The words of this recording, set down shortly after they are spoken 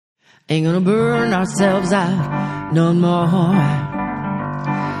Ain't gonna burn ourselves out no more.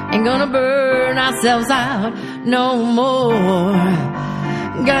 Ain't gonna burn ourselves out no more.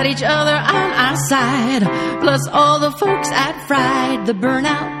 Got each other on our side, plus all the folks at Fried, the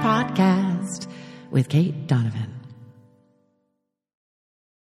Burnout Podcast with Kate Donovan.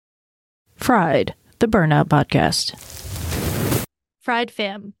 Fried, the Burnout Podcast. Fried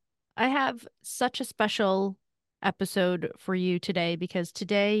fam, I have such a special episode for you today because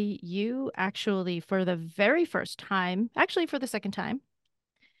today you actually, for the very first time, actually for the second time,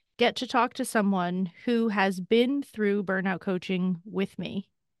 get to talk to someone who has been through burnout coaching with me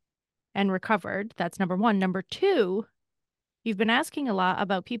and recovered. That's number one. Number two, you've been asking a lot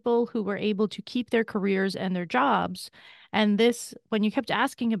about people who were able to keep their careers and their jobs. And this, when you kept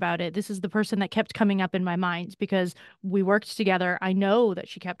asking about it, this is the person that kept coming up in my mind because we worked together. I know that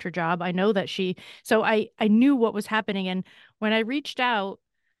she kept her job. I know that so I knew what was happening. And when I reached out,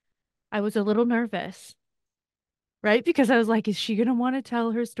 I was a little nervous, right? Because I was like, is she going to want to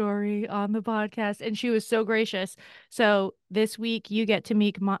tell her story on the podcast? And she was so gracious. So this week you get to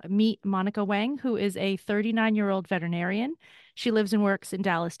meet Monica Wang, who is a 39-year-old veterinarian. She lives and works in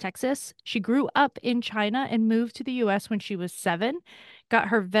Dallas, Texas. She grew up in China and moved to the US when she was 7, got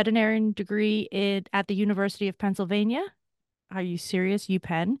her veterinarian degree at the University of Pennsylvania. Are you serious?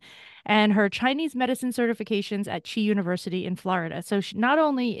 UPenn. And her Chinese medicine certifications at Chi University in Florida. So not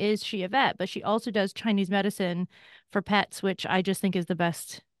only is she a vet, but she also does Chinese medicine for pets, which I just think is the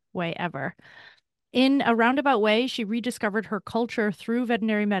best way ever. In a roundabout way, she rediscovered her culture through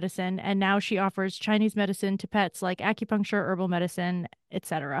veterinary medicine, and now she offers Chinese medicine to pets like acupuncture, herbal medicine,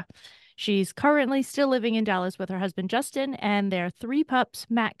 etc. She's currently still living in Dallas with her husband, Justin, and their 3 pups,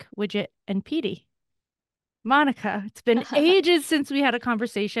 Mac, Widget, and Petey. Monica, it's been ages since we had a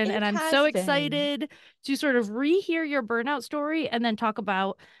conversation, and I'm so excited to sort of rehear your burnout story and then talk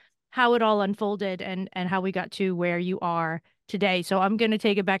about how it all unfolded and how we got to where you are today. So I'm going to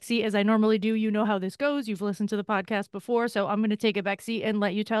take a back seat as I normally do. You know how this goes. You've listened to the podcast before, so I'm going to take a back seat and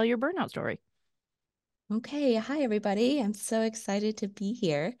let you tell your burnout story. Okay. Hi, everybody. I'm so excited to be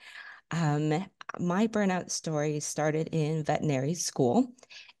here. My burnout story started in veterinary school.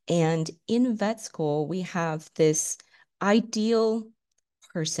 And in vet school, we have this ideal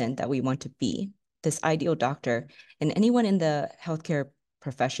person that we want to be, this ideal doctor. And anyone in the healthcare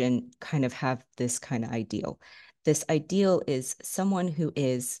profession kind of have this kind of ideal. This ideal is someone who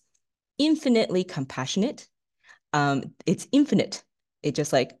is infinitely compassionate. It's infinite. It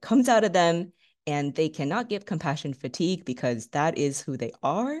just like comes out of them, and they cannot give compassion fatigue because that is who they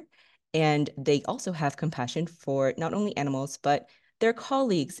are. And they also have compassion for not only animals, but their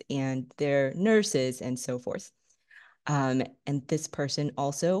colleagues and their nurses and so forth. And this person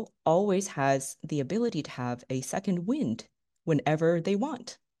also always has the ability to have a second wind whenever they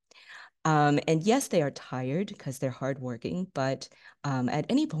want. And yes, they are tired because they're hardworking, but at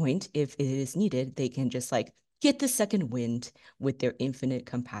any point, if it is needed, they can just like get the second wind with their infinite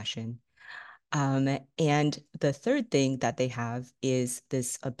compassion. And the third thing that they have is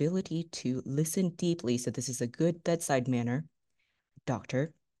this ability to listen deeply. So this is a good bedside manner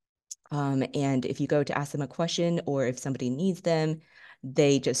doctor. And if you go to ask them a question or if somebody needs them,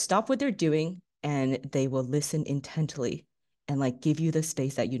 they just stop what they're doing and they will listen intently and like give you the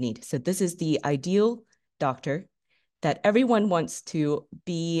space that you need. So this is the ideal doctor that everyone wants to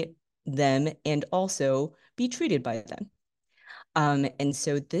be them and also be treated by them. And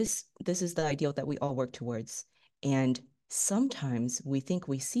so this is the ideal that we all work towards. And sometimes we think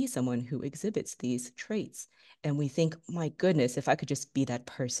we see someone who exhibits these traits and we think, my goodness, if I could just be that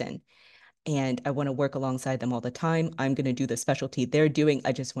person and I want to work alongside them all the time, I'm going to do the specialty they're doing.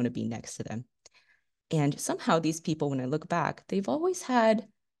 I just want to be next to them. And somehow these people, when I look back, they've always had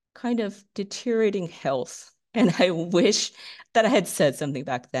kind of deteriorating health. And I wish that I had said something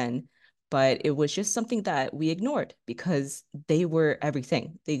back then, but it was just something that we ignored because they were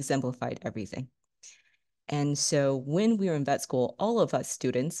everything. They exemplified everything. And so when we were in vet school, all of us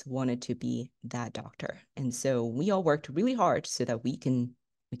students wanted to be that doctor. And so we all worked really hard so that we can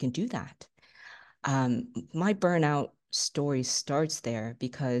do that. My burnout story starts there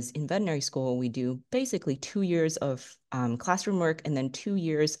because in veterinary school, we do basically 2 years of classroom work and then 2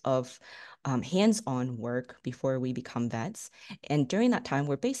 years of hands-on work before we become vets. And during that time,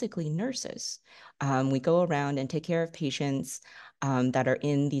 we're basically nurses. We go around and take care of patients that are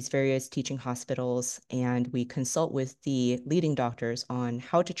in these various teaching hospitals, and we consult with the leading doctors on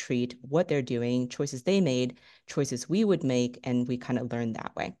how to treat, what they're doing, choices they made, choices we would make, and we kind of learn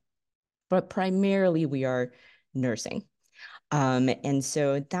that way. But primarily we are nursing. And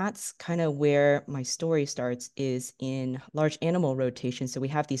so that's kind of where my story starts, is in large animal rotation. So we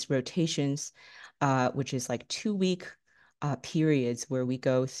have these rotations, which is like 2 week periods where we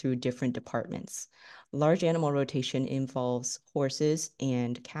go through different departments. Large animal rotation involves horses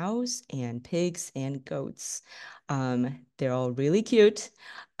and cows and pigs and goats. They're all really cute,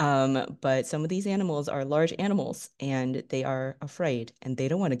 but some of these animals are large animals and they are afraid and they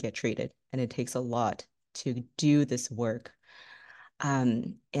don't want to get treated. And it takes a lot to do this work.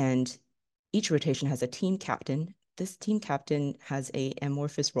 And each rotation has a team captain. This team captain has a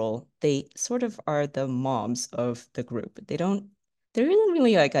amorphous role. They sort of are the moms of the group. There isn't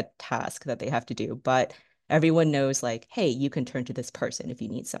really like a task that they have to do, but everyone knows like, hey, you can turn to this person if you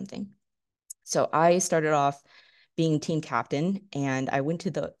need something. So I started off being team captain, and I went to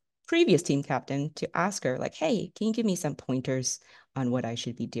the previous team captain to ask her like, hey, can you give me some pointers on what I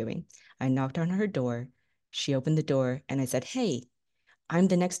should be doing? I knocked on her door. She opened the door and I said, hey, I'm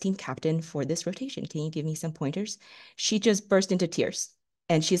the next team captain for this rotation. Can you give me some pointers? She just burst into tears.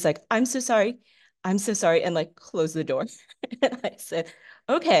 And she's like, I'm so sorry. I'm so sorry. And like closed the door. And I said,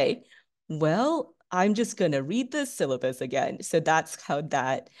 okay, well, I'm just going to read the syllabus again. So that's how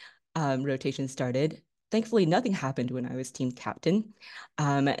that rotation started. Thankfully, nothing happened when I was team captain.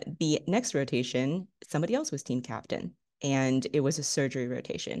 The next rotation, somebody else was team captain, and it was a surgery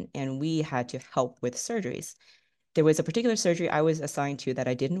rotation, and we had to help with surgeries. There was a particular surgery I was assigned to that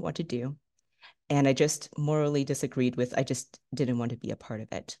I didn't want to do. And I just morally disagreed with, I just didn't want to be a part of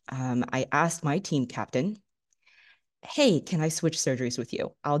it. I asked my team captain, hey, can I switch surgeries with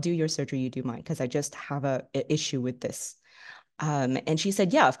you? I'll do your surgery, you do mine, because I just have a issue with this. And she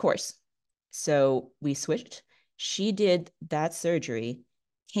said, yeah, of course. So we switched. She did that surgery,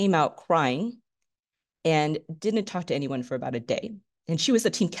 came out crying, and didn't talk to anyone for about a day. And she was the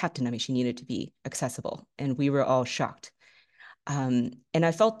team captain. I mean, she needed to be accessible. And we were all shocked. And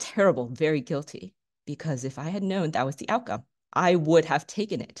I felt terrible, very guilty, because if I had known that was the outcome, I would have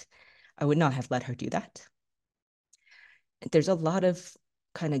taken it. I would not have let her do that. There's a lot of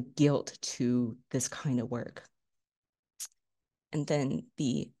kind of guilt to this kind of work. And then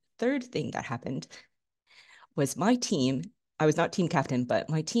the third thing that happened was my team. I was not team captain, but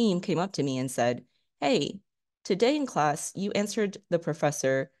my team came up to me and said, hey, today in class, you answered the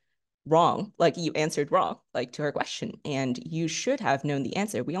professor wrong. Like you answered wrong, like to her question. And you should have known the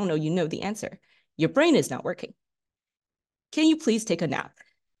answer. We all know you know the answer. Your brain is not working. Can you please take a nap?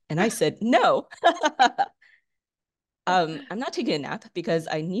 And I said, no. I'm not taking a nap because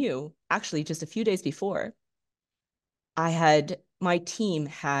I knew actually just a few days before my team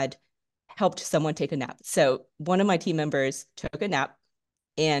had helped someone take a nap. So one of my team members took a nap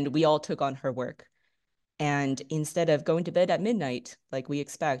and we all took on her work. And instead of going to bed at midnight, like we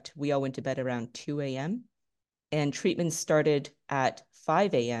expect, we all went to bed around 2 a.m. And treatment started at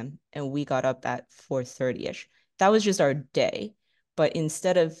 5 a.m. and we got up at 4:30ish. That was just our day. But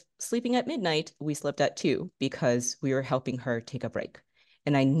instead of sleeping at midnight, we slept at 2 because we were helping her take a break.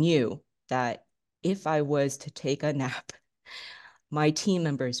 And I knew that if I was to take a nap, my team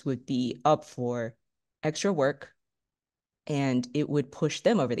members would be up for extra work and it would push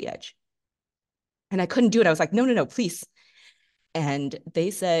them over the edge. And I couldn't do it. I was like, no, no, no, please. And they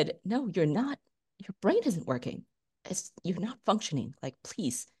said, no, you're not. Your brain isn't working. You're not functioning. Like,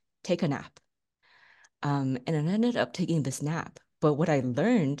 please take a nap. And I ended up taking this nap. But what I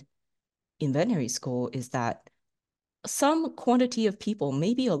learned in veterinary school is that some quantity of people,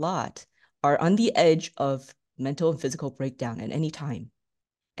 maybe a lot, are on the edge of mental and physical breakdown at any time.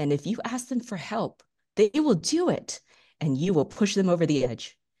 And if you ask them for help, they will do it and you will push them over the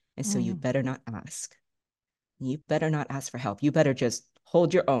edge. And so you better not ask. You better not ask for help. You better just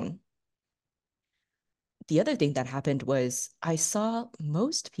hold your own. The other thing that happened was I saw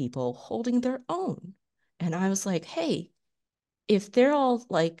most people holding their own. And I was like, hey, if they're all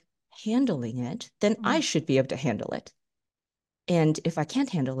like handling it, then I should be able to handle it. And if I can't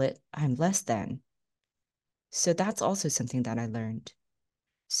handle it, I'm less than. So that's also something that I learned.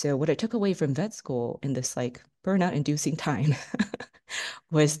 So what I took away from vet school in this like burnout inducing time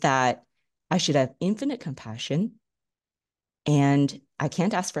was that I should have infinite compassion and I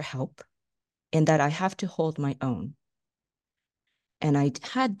can't ask for help and that I have to hold my own. And I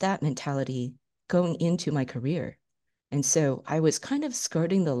had that mentality going into my career. And so I was kind of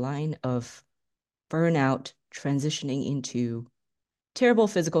skirting the line of burnout, transitioning into terrible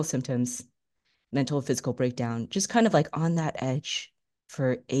physical symptoms, mental physical breakdown, just kind of like on that edge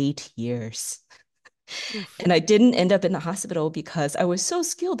for 8 years. Oof. And I didn't end up in the hospital because I was so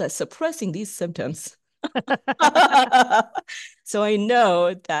skilled at suppressing these symptoms. So I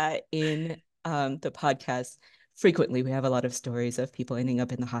know that in the podcast, frequently we have a lot of stories of people ending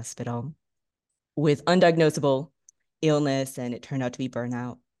up in the hospital with undiagnosable illness, and it turned out to be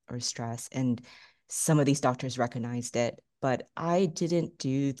burnout or stress. And some of these doctors recognized it, but I didn't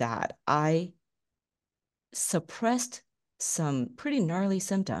do that. I suppressed some pretty gnarly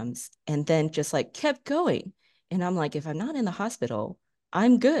symptoms and then just like kept going. And I'm like, if I'm not in the hospital,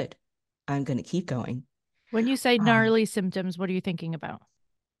 I'm good. I'm going to keep going. When you say Um, gnarly symptoms, what are you thinking about?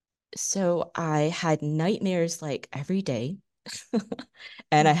 so I had nightmares like every day.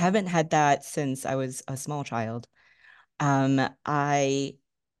 And I Mm. haven't had that since I was a small child. I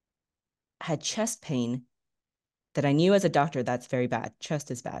had chest pain that I knew as a doctor that's very bad.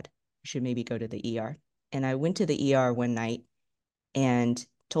 Chest is bad. You should maybe go to the ER. And I went to the ER one night and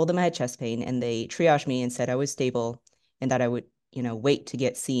told them I had chest pain, and they triaged me and said I was stable and that I would, wait to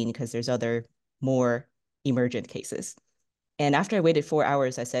get seen because there's other more emergent cases. And after I waited 4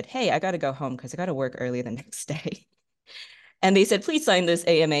 hours, I said, hey, I got to go home because I got to work early the next day. And they said, please sign this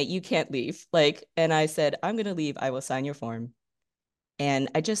AMA. You can't leave. And I said, I'm going to leave. I will sign your form. And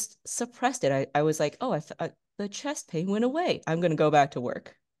I just suppressed it. I was like, oh, the chest pain went away. I'm going to go back to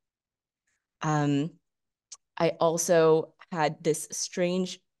work. Um, I also had this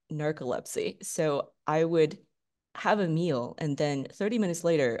strange narcolepsy. So I would have a meal, and then 30 minutes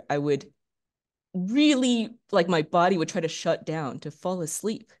later, I would really, like, my body would try to shut down to fall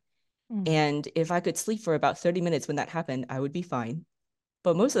asleep. Mm. And if I could sleep for about 30 minutes when that happened, I would be fine.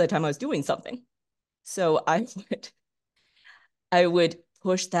 But most of the time I was doing something. So I would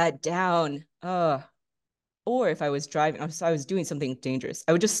push that down. Or if I was driving, if I was doing something dangerous,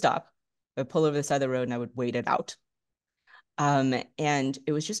 I would just stop. I would pull over the side of the road and I would wait it out. And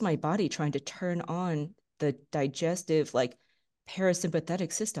it was just my body trying to turn on the digestive, like,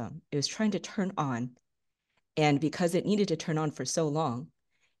 parasympathetic system. It was trying to turn on. And because it needed to turn on for so long,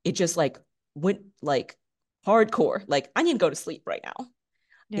 it just like went like hardcore. Like, I need to go to sleep right now.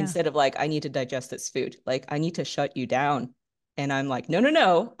 Yeah. Instead of like, I need to digest this food. Like, I need to shut you down. And I'm like, no, no,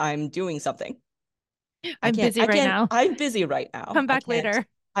 no, I'm doing something. I'm busy I right can't, now. I'm busy right now. Come back later.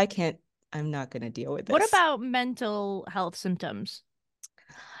 I can't, I'm not going to deal with What this. about mental health symptoms?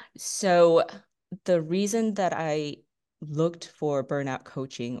 So the reason that I looked for burnout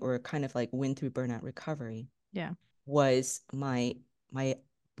coaching, or kind of like went through burnout recovery, Yeah. was my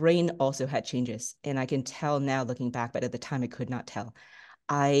brain also had changes. And I can tell now looking back, but at the time I could not tell.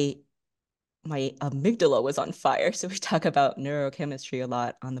 I My amygdala was on fire. So we talk about neurochemistry a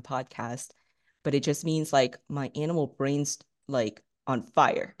lot on the podcast, but it just means like my animal brain's like on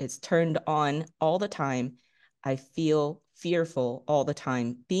fire. It's turned on all the time. I feel fearful all the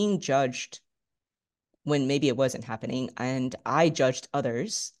time, being judged when maybe it wasn't happening. And I judged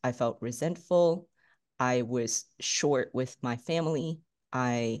others. I felt resentful. I was short with my family.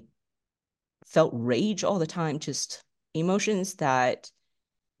 I felt rage all the time, just emotions that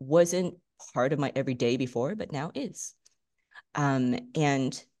wasn't part of my everyday before, but now is.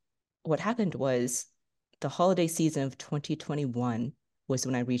 And what happened was the holiday season of 2021 was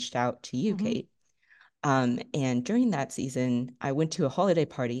when I reached out to you, Mm-hmm. Kate. And during that season, I went to a holiday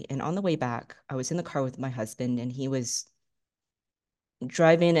party, and on the way back, I was in the car with my husband, and he was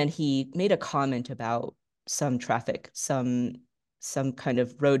driving, and he made a comment about some traffic, some kind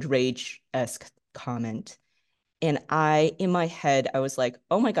of road rage-esque comment. And in my head, I was like,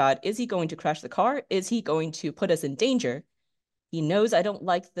 oh my God, is he going to crash the car? Is he going to put us in danger? He knows I don't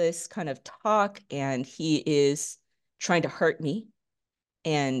like this kind of talk, and he is trying to hurt me.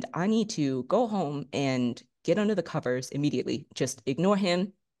 And I need to go home and get under the covers immediately. Just ignore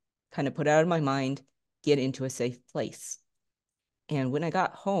him, kind of put it out of my mind, get into a safe place. And when I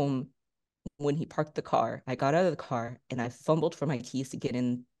got home, when he parked the car, I got out of the car and I fumbled for my keys to get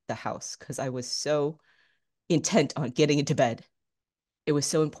in the house because I was so intent on getting into bed. It was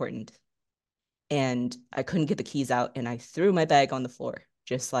so important. And I couldn't get the keys out, and I threw my bag on the floor,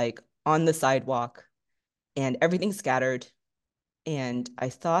 just like on the sidewalk, and everything scattered. And I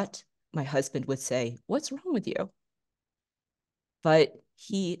thought my husband would say, what's wrong with you? But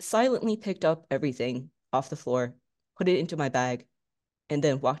he silently picked up everything off the floor, put it into my bag, and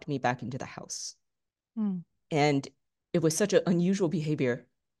then walked me back into the house. Mm. And it was such an unusual behavior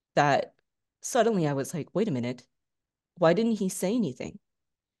that suddenly I was like, wait a minute, why didn't he say anything?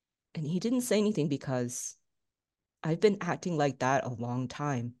 And he didn't say anything because I've been acting like that a long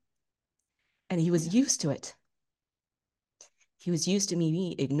time. And he was Yeah. used to it. He was used to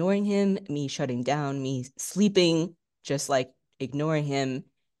me ignoring him, me shutting down, me sleeping, just like ignoring him,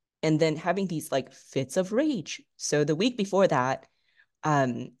 and then having these like fits of rage. So the week before that,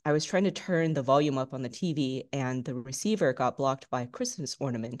 I was trying to turn the volume up on the TV, and the receiver got blocked by a Christmas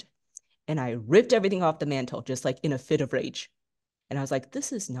ornament. and I ripped everything off the mantle, just like in a fit of rage. And I was like,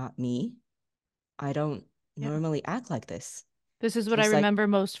 this is not me. I don't Yeah. normally act like this. This is what I Just like, remember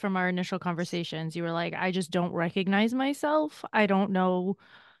most from our initial conversations. You were like, I just don't recognize myself. I don't know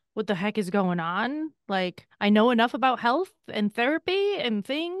what the heck is going on. Like, I know enough about health and therapy and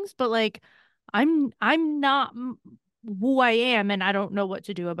things, but like, I'm not who I am, and I don't know what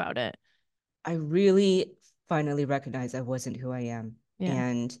to do about it. I really finally recognized I wasn't who I am. Yeah.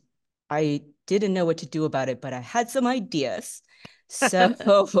 And I didn't know what to do about it, but I had some ideas. So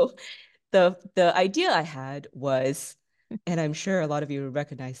the idea I had was, and I'm sure a lot of you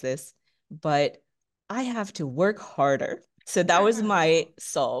recognize this, but I have to work harder. So that was my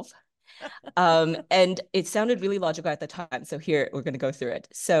solve. And it sounded really logical at the time. So here we're going to go through it.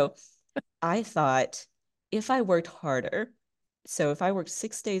 So I thought if I worked harder, so if I worked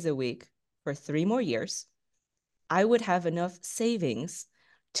 6 days a week for 3 more years, I would have enough savings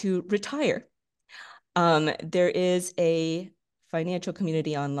to retire. There is a financial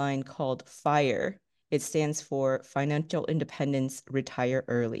community online called FIRE. It stands for Financial Independence Retire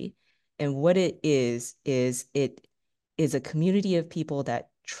Early. And what it is a community of people that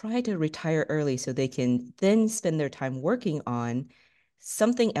try to retire early so they can then spend their time working on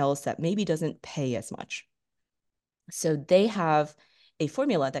something else that maybe doesn't pay as much. So they have a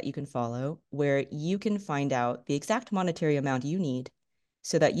formula that you can follow where you can find out the exact monetary amount you need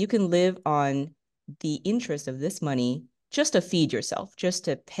so that you can live on the interest of this money just to feed yourself, just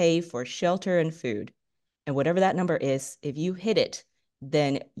to pay for shelter and food. And whatever that number is, if you hit it,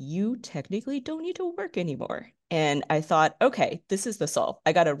 then you technically don't need to work anymore. And I thought, okay, this is the solve.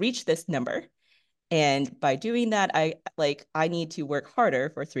 I got to reach this number. And by doing that, I need to work harder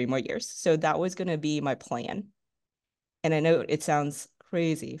for 3 more years. So that was going to be my plan. And I know it sounds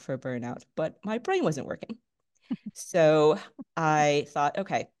crazy for burnout, but my brain wasn't working. So I thought,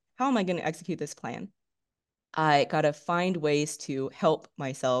 okay, how am I going to execute this plan? I got to find ways to help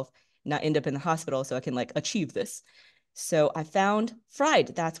myself not end up in the hospital so I can like achieve this. So I found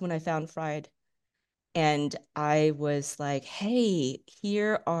Fried. That's when I found Fried. And I was like, hey,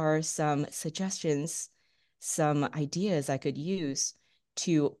 here are some suggestions, some ideas I could use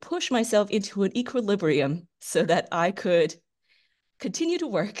to push myself into an equilibrium so that I could continue to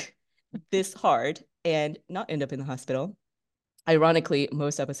work this hard and not end up in the hospital. Ironically,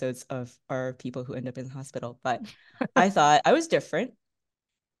 most episodes of are people who end up in the hospital, but I thought I was different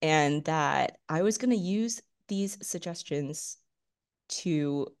and that I was going to use these suggestions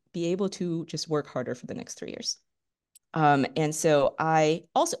to be able to just work harder for the next 3 years. And so I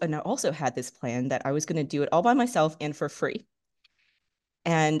also had this plan that I was going to do it all by myself and for free.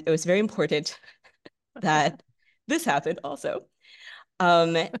 And it was very important that this happened also.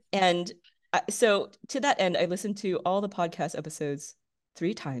 Um, and so to that end, I listened to all the podcast episodes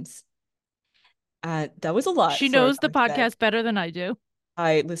 3 times. That was a lot She for a knows the college grad. podcast better than I do.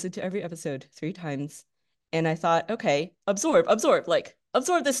 I listened to every episode 3 times, and I thought, okay, absorb, like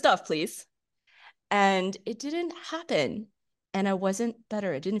absorb this stuff, please. And it didn't happen, and I wasn't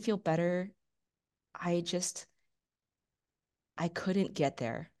better. It didn't feel better. I just I couldn't get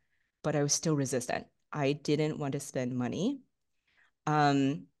there, but I was still resistant. I didn't want to spend money.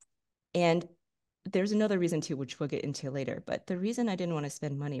 Um, And there's another reason too, which we'll get into later. But the reason I didn't want to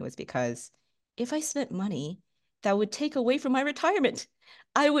spend money was because if I spent money, that would take away from my retirement.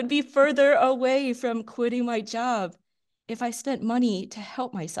 I would be further away from quitting my job if I spent money to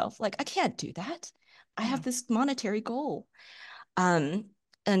help myself. Like, I can't do that. I Yeah. have this monetary goal. Um,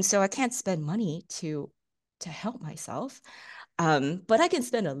 and so I can't spend money to help myself. But I can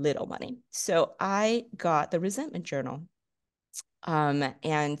spend a little money. So I got the resentment journal.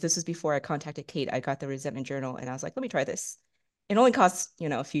 And this was before I contacted Kate. I got the resentment journal and I was like, let me try this. It only costs,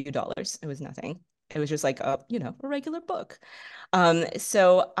 a few dollars. It was nothing. It was just like a regular book.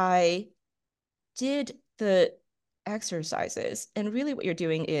 So I did the exercises. And really what you're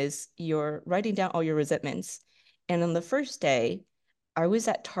doing is you're writing down all your resentments. And on the first day, I was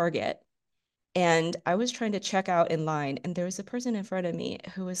at Target and I was trying to check out in line, and there was a person in front of me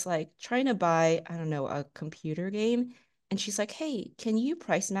who was like trying to buy, I don't know, a computer game. And she's like, hey, can you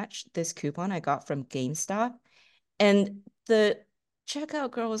price match this coupon I got from GameStop? And the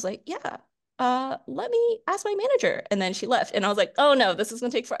checkout girl was like, yeah, let me ask my manager. And then she left. And I was like, oh no, this is gonna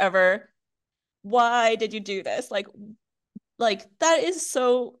take forever. Why did you do this? Like that is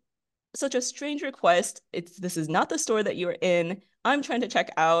such a strange request. This is not the store that you're in. I'm trying to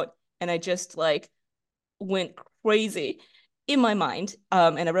check out. And I just like went crazy in my mind.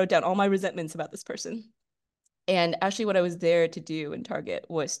 And I wrote down all my resentments about this person. And actually, what I was there to do in Target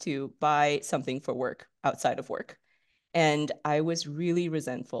was to buy something for work outside of work. And I was really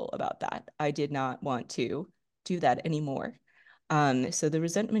resentful about that. I did not want to do that anymore. So the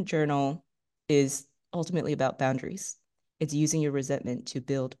resentment journal is ultimately about boundaries. It's using your resentment to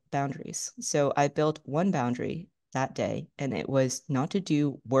build boundaries. So I built one boundary that day, and it was not to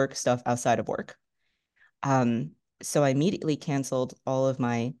do work stuff outside of work. Um, so I immediately canceled all of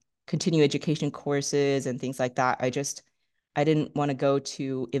my continuing education courses and things like that. I didn't want to go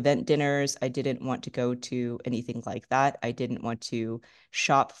to event dinners. I didn't want to go to anything like that. I didn't want to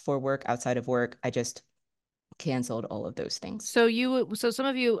shop for work outside of work. I just canceled all of those things. So some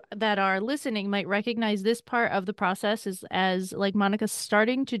of you that are listening might recognize this part of the process as like Monica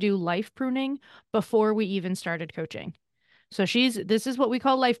starting to do life pruning before we even started coaching. So this is what we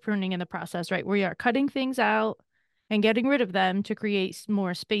call life pruning in the process, right? We are cutting things out and getting rid of them to create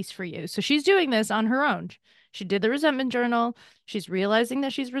more space for you. So she's doing this on her own. She did the resentment journal. She's realizing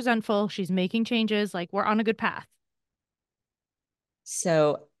that she's resentful. She's making changes. Like we're on a good path.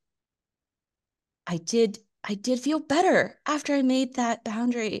 So I did feel better after I made that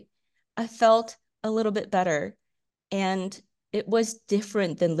boundary. I felt a little bit better. And it was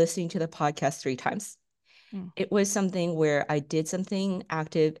different than listening to the podcast 3 times. Mm. It was something where I did something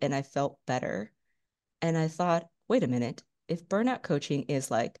active and I felt better. And I thought, wait a minute, if burnout coaching is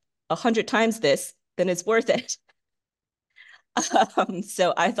like 100 times this, then it's worth it.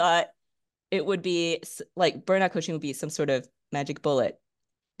 So I thought it would be like burnout coaching would be some sort of magic bullet,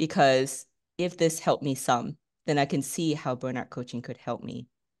 because if this helped me some, then I can see how burnout coaching could help me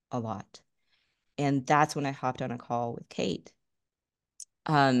a lot. And that's when I hopped on a call with Kate.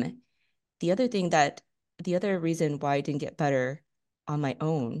 Um, the other thing that the other reason why I didn't get better on my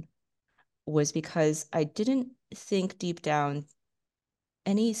own was because I didn't think deep down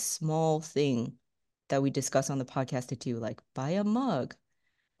any small thing that we discuss on the podcast to do, like buy a mug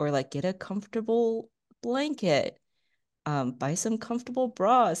or like get a comfortable blanket, buy some comfortable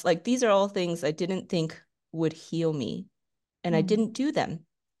bras. Like these are all things I didn't think would heal me, and I Mm. didn't do them.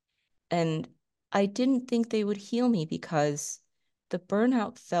 And I didn't think they would heal me because the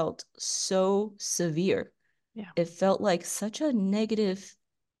burnout felt so severe. Yeah. It felt like such a negative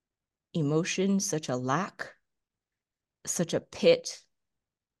emotion, such a lack, such a pit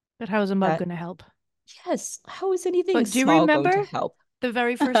But how is a mug that, going to help? yes, how is anything But do you small going to remember help? the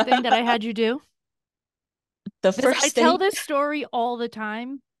very first thing that I had you do? The I first tell thing this story all the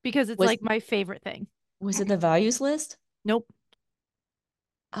time because it's was like my favorite thing. was it the values list? Nope.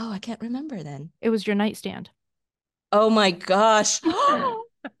 Oh, I can't remember then. It was your nightstand. Oh my gosh.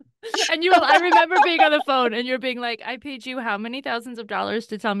 And I remember being on the phone and you're being like, I paid you how many thousands of dollars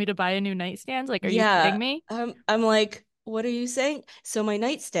to tell me to buy a new nightstand? Like, are you Yeah. kidding me? I'm like, what are you saying? So my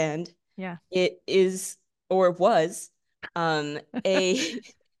nightstand, Yeah. it is or was a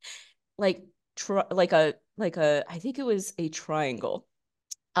like like a I think it was a triangle.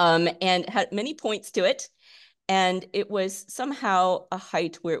 And had many points to it. And it was somehow a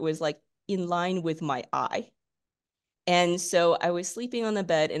height where it was like in line with my eye. And so I was sleeping on the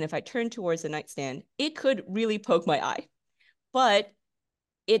bed, and if I turned towards the nightstand, it could really poke my eye. But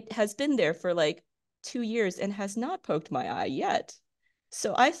it has been there for like 2 years and has not poked my eye yet.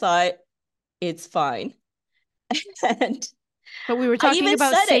 So I thought it's fine. And But we were I talking even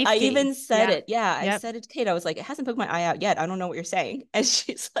about said it. I safety. even said Yeah. it. Yeah, I Yep. said it to Kate. I was like, it hasn't poked my eye out yet. I don't know what you're saying. And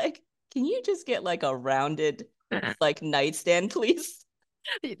she's like, can you just get like a rounded like nightstand, please?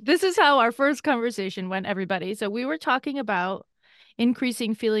 This is how our first conversation went, everybody. So we were talking about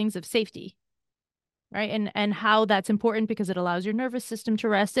increasing feelings of safety, right? And how that's important because it allows your nervous system to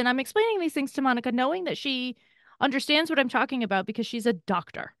rest. And I'm explaining these things to Monica, knowing that she understands what I'm talking about because she's a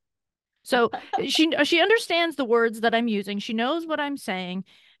doctor. So she understands the words that I'm using. She knows what I'm saying.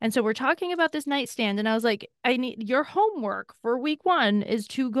 And so we're talking about this nightstand. And I was like, I need your homework for week 1 is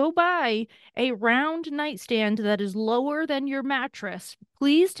to go buy a round nightstand that is lower than your mattress.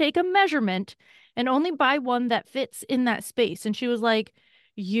 Please take a measurement and only buy one that fits in that space. And she was like,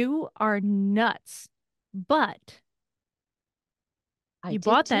 you are nuts. But I you did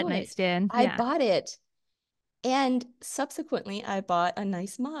bought that do it. nightstand. I Yeah. bought it. And subsequently, I bought a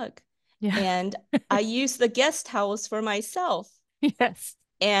nice mug. Yeah. And I used the guest towels for myself. Yes.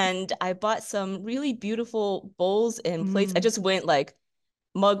 And I bought some really beautiful bowls and plates. I Mm. just went like,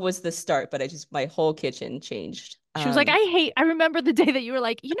 mug was the start, but my whole kitchen changed. She was like, I remember the day that you were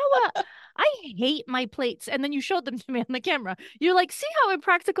like, you know what? I hate my plates. And then you showed them to me on the camera. You're like, see how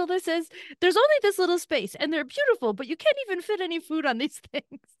impractical this is? There's only this little space and they're beautiful, but you can't even fit any food on these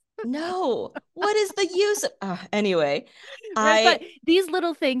things. No, what is the use of, anyway, Right. But I, these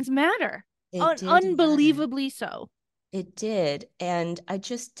little things matter. it did matter. Unbelievably so. It did. And I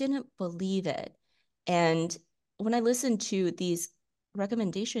just didn't believe it. And when I listened to these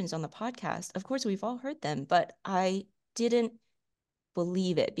recommendations on the podcast, of course, we've all heard them, but I didn't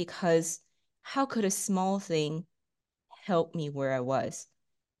believe it because how could a small thing help me where I was?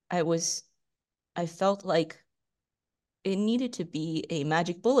 I was, I felt like it needed to be a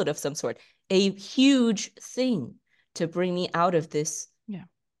magic bullet of some sort, a huge thing to bring me out of this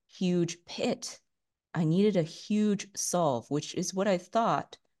huge pit. I needed a huge solve, which is what I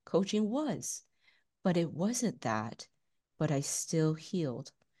thought coaching was, but it wasn't that. But I still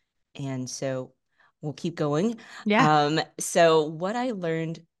healed. And so we'll keep going. Yeah. So what I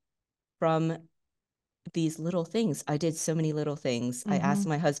learned from these little things, I did so many little things. I asked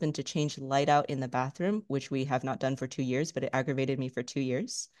my husband to change the light out in the bathroom, which we have not done for 2 years, but it aggravated me for 2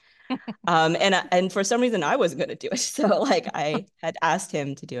 years. And for some reason I wasn't going to do it. So like I had asked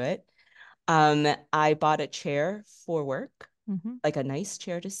him to do it. I bought a chair for work, like a nice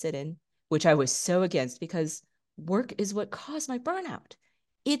chair to sit in, which I was so against because work is what caused my burnout.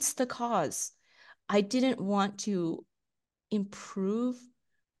 It's the cause. I didn't want to improve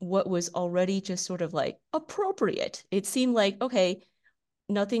what was already just sort of like appropriate. It seemed like, okay,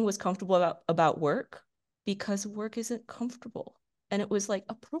 nothing was comfortable about work because work isn't comfortable. And it was like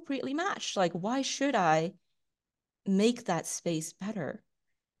appropriately matched. Like, why should I make that space better,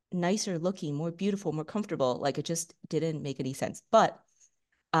 nicer looking, more beautiful, more comfortable? Like, it just didn't make any sense. But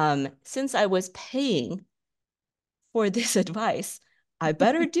since I was paying for this advice, I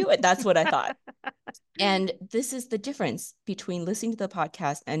better do it. That's what I thought. And this is the difference between listening to the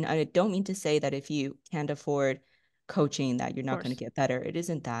podcast. And I don't mean to say that if you can't afford coaching that you're not going to get better. It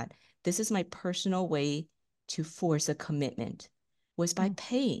isn't that. This is my personal way to force a commitment was by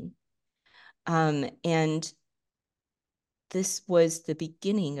paying. And this was the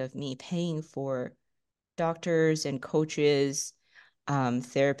beginning of me paying for doctors and coaches,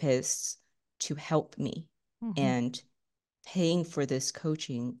 therapists to help me. And paying for this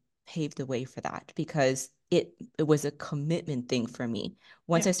coaching paved the way for that because it was a commitment thing for me.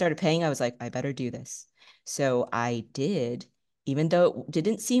 Once I started paying, I was like, I better do this. So I did, even though it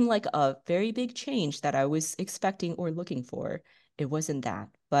didn't seem like a very big change that I was expecting or looking for. It wasn't that,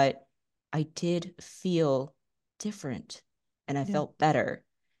 but I did feel different and I felt better.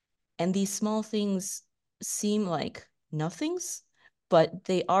 And these small things seem like nothings, but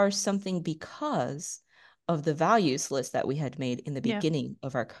they are something because of the values list that we had made in the beginning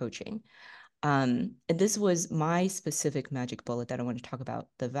of our coaching. And this was my specific magic bullet that I want to talk about,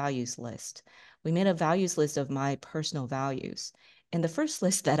 the values list. We made a values list of my personal values. And the first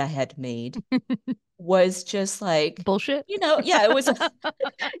list that I had made was just like bullshit. Yeah, it was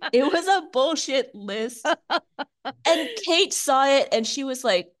a bullshit list. And Kate saw it and she was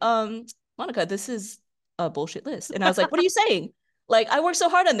like, Monica, this is a bullshit list. And I was like, what are you saying? Like, I worked so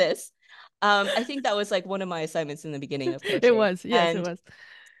hard on this. I think that was like one of my assignments in the beginning of coaching. It was. Yes, it was.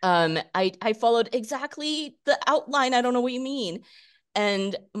 I followed exactly the outline. I don't know what you mean.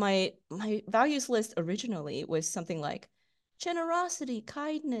 And my values list originally was something like generosity,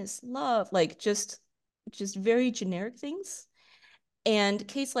 kindness, love, like just very generic things. And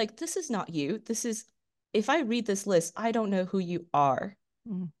Kate's like, this is not you. If I read this list, I don't know who you are.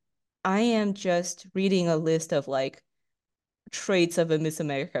 I am just reading a list of like traits of a Miss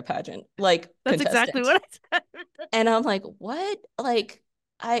America pageant, like that's contestant. exactly what I said. And I'm like, what? Like,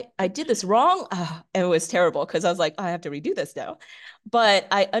 I did this wrong. And it was terrible because I was like, oh, I have to redo this now. But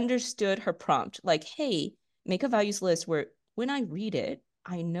I understood her prompt, like, hey, make a values list where when I read it,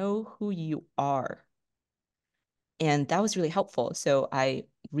 I know who you are. And that was really helpful. So I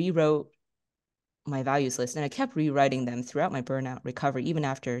rewrote my values list and I kept rewriting them throughout my burnout recovery, even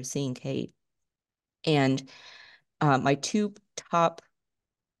after seeing Kate. And my two top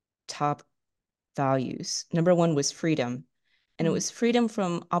values, number one was freedom. And it was freedom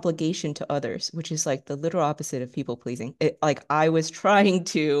from obligation to others, which is like the literal opposite of people pleasing. Like I was trying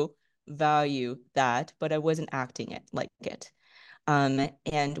to value that, but I wasn't acting it like it.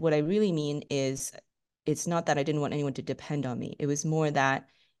 And what I really mean is it's not that I didn't want anyone to depend on me. It was more that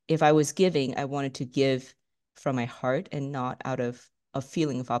if I was giving, I wanted to give from my heart and not out of a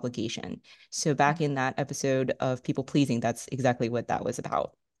feeling of obligation. So back in that episode of people pleasing, that's exactly what that was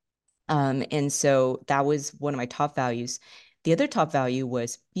about. And so that was one of my top values. The other top value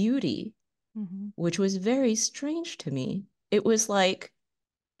was beauty, which was very strange to me. It was like,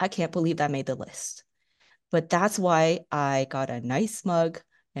 I can't believe that made the list. But that's why I got a nice mug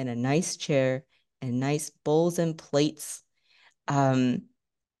and a nice chair and nice bowls and plates. And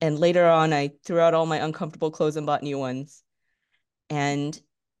later on, I threw out all my uncomfortable clothes and bought new ones. And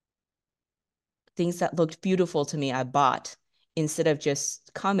things that looked beautiful to me, I bought. instead of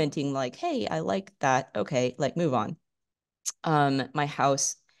just commenting like, hey, I like that. Okay, like move on. My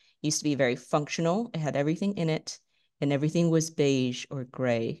house used to be very functional. It had everything in it and everything was beige or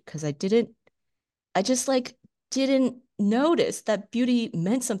gray because I just like didn't notice that beauty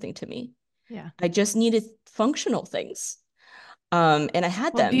meant something to me. Yeah. I just needed functional things. And I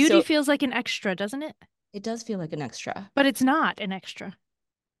had Well, them. beauty So feels like an extra, doesn't it? it does feel like an extra. But it's not an extra.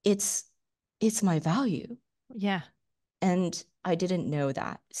 It's it's my value. Yeah. And I didn't know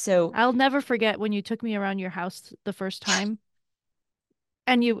that. So I'll never forget when you took me around your house the first time.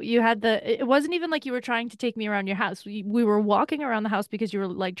 And you had it wasn't even like you were trying to take me around your house. We were walking around the house because you were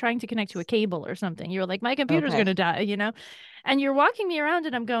like trying to connect to a cable or something. You were like, my computer's gonna okay. die, you know? And you're walking me around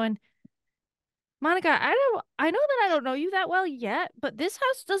and I'm going, Monica, I know that I don't know you that well yet, but this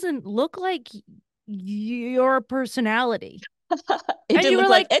house doesn't look like your personality. It And didn't you were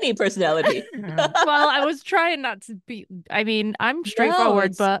look like like, any personality. well, I was trying not to be, I mean, I'm No,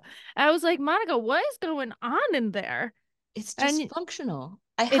 straightforward, but I was like, Monica, what is going on in there? it's just And functional.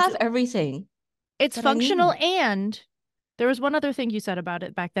 I it's have everything it's that I functional, need. and there was one other thing you said about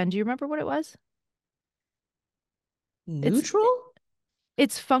it back then. Do you remember what it was? It's Neutral?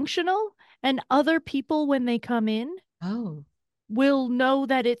 it's functional, and other people when they come in Oh, will know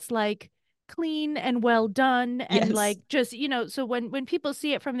that it's like clean and well done and yes. like just so when people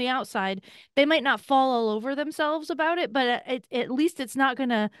see it from the outside, they might not fall all over themselves about it, but at least it's not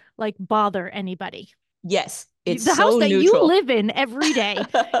gonna like bother anybody. Yes, it's The house so that you neutral. live in every day,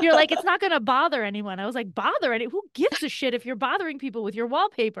 you're like, it's not going to bother anyone. I was like, bother any? Who gives a shit if you're bothering people with your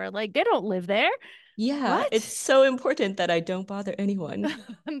wallpaper? Like, they don't live there. Yeah, it's What? so important that I don't bother anyone.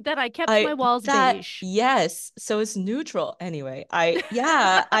 That I kept my walls That beige. yes, so it's neutral anyway. I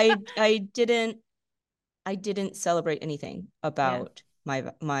didn't celebrate anything Yeah. about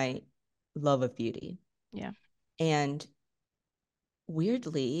my love of beauty. Yeah. And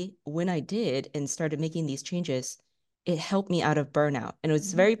weirdly, when I did and started making these changes, it helped me out of burnout. And it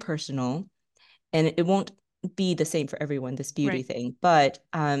was Hmm. very personal and it won't be the same for everyone, this beauty Right. thing. But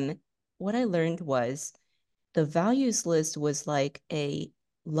what I learned was the values list was like a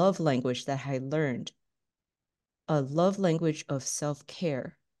love language that I learned, a love language of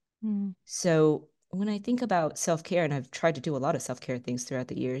self-care. Mm. So when I think about self-care, and I've tried to do a lot of self-care things throughout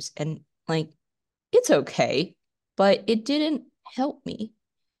the years, and like it's okay, but it didn't help me.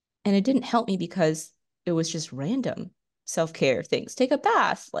 And it didn't help me because it was just random self-care things. Take a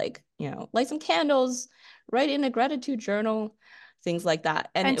bath, like, light some candles, write in a gratitude journal, things like that.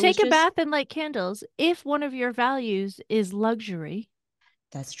 And And it was take a just, bath and light candles. If one of your values is luxury,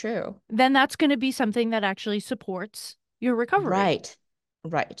 that's true. then that's going to be something that actually supports your recovery. Right.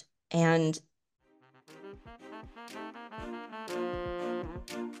 Right. And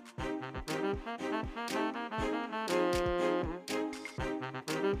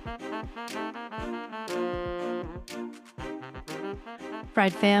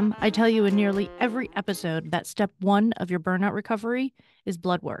Fried fam, I tell you in nearly every episode that step one of your burnout recovery is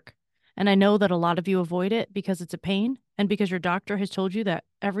blood work. And I know that a lot of you avoid it because it's a pain and because your doctor has told you that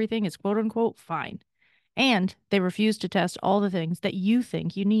everything is quote unquote fine. And they refuse to test all the things that you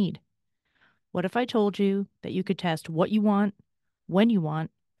think you need. What if I told you that you could test what you want, when you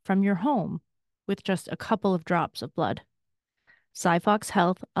want, from your home with just a couple of drops of blood? Cyfox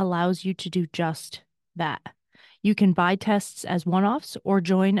Health allows you to do just that. You can buy tests as one offs or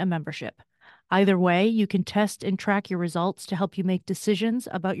join a membership. Either way, you can test and track your results to help you make decisions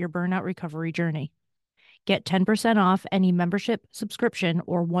about your burnout recovery journey. Get 10% off any membership, subscription,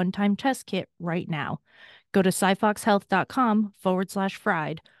 or one time test kit right now. Go to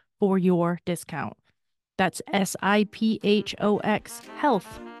siphoxhealth.com/fried for your discount. That's SIPHOX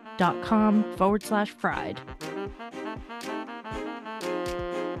health.com/fried.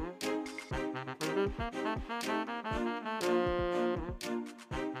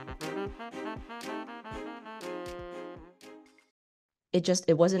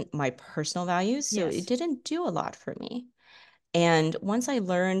 it wasn't my personal values, so it Yes. didn't do a lot for me. And once I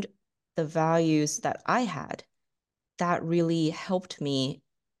learned the values that I had, that really helped me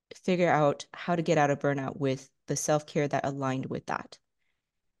figure out how to get out of burnout with the self-care that aligned with that.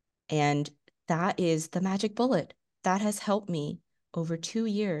 And that is the magic bullet. That has helped me over 2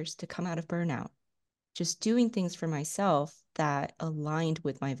 years to come out of burnout. Just doing things for myself that aligned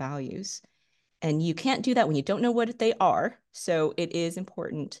with my values. And you can't do that when you don't know what they are. So it is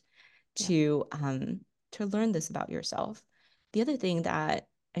important Yeah. to learn this about yourself. The other thing that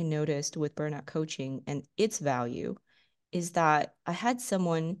I noticed with burnout coaching and its value is that I had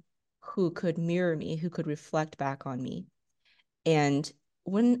someone who could mirror me, who could reflect back on me. And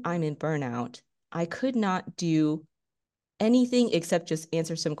when I'm in burnout, I could not do anything except just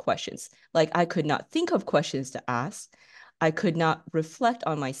answer some questions. Like I could not think of questions to ask. I could not reflect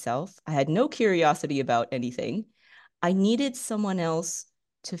on myself. I had no curiosity about anything. I needed someone else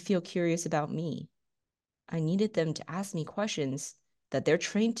to feel curious about me. I needed them to ask me questions that they're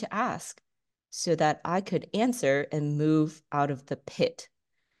trained to ask so that I could answer and move out of the pit.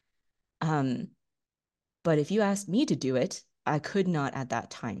 Um, but if you asked me to do it, I could not at that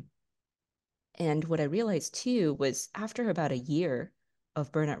time. And what I realized too was after about a year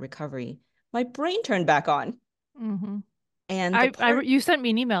of burnout recovery, my brain turned back on. Mm-hmm. And the part, You sent me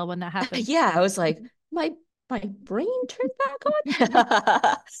an email when that happened. yeah, I was like, my brain turned back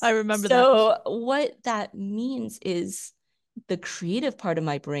on. I remember that. So what that means is the creative part of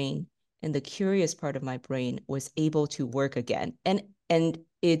my brain and the curious part of my brain was able to work again. And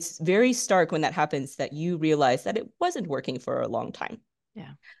it's very stark when that happens that you realize that it wasn't working for a long time.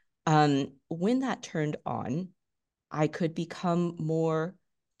 Yeah. When that turned on, I could become more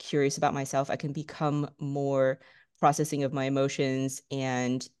curious about myself. I can become more processing of my emotions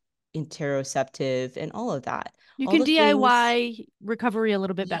and interoceptive and all of that. You All can the things, DIY recovery a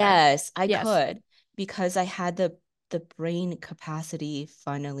little bit better. yes, I Yes. could because I had the brain capacity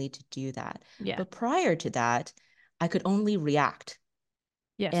finally to do that. Yeah. But prior to that, I could only react.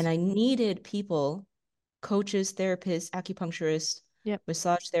 And Yes. I needed people, coaches, therapists, acupuncturists, Yep.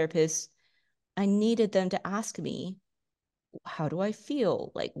 massage therapists. I needed them to ask me, how do I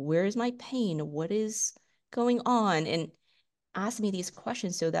feel? Like, where is my pain? What is going on? And ask me these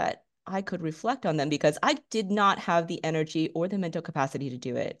questions so that I could reflect on them because I did not have the energy or the mental capacity to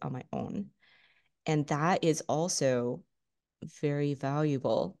do it on my own. And that is also very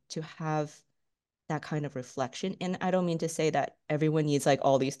valuable to have that kind of reflection. And I don't mean to say that everyone needs like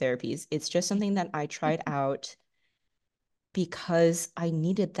all these therapies. It's just something that I tried out because I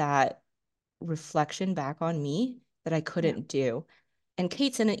needed that reflection back on me that I Yeah. couldn't do. And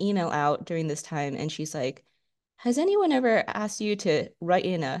Kate sent an email out during this time and she's like, has anyone ever asked you to write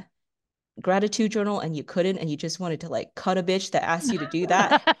in a gratitude journal and you couldn't and you just wanted to like cut a bitch that asked you to do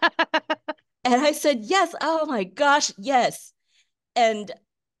that? And I said, yes. Oh my gosh, yes. And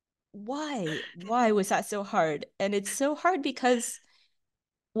why? Why was that so hard? And it's so hard because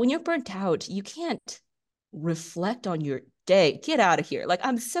when you're burnt out, you can't reflect on your day. Get out of here. Like,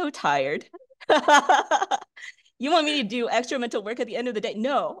 I'm so tired. You want me to do extra mental work at the end of the day?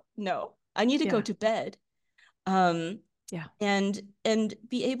 No, no. I need to go Yeah. to bed. Um, Yeah. and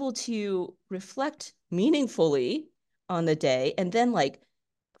be able to reflect meaningfully on the day and then like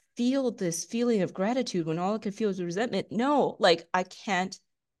feel this feeling of gratitude when all I could feel is resentment. No, like I can't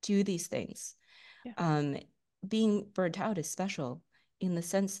do these things. Yeah. Um, being burnt out is special in the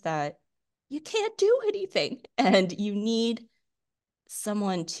sense that you can't do anything and you need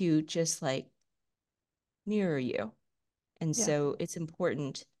someone to just like mirror you. And Yeah. so it's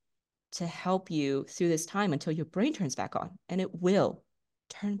important to help you through this time until your brain turns back on, and it will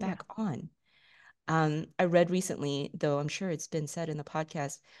turn Yeah. back on. I read recently, though I'm sure it's been said in the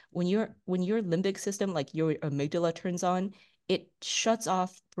podcast, when your limbic system, like your amygdala turns on, it shuts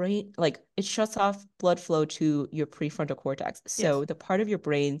off brain, like it shuts off blood flow to your prefrontal cortex. Yes. So the part of your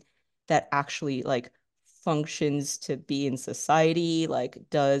brain that actually like functions to be in society, like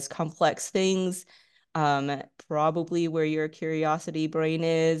does complex things, probably where your curiosity brain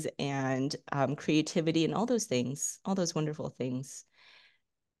is and creativity and all those things, all those wonderful things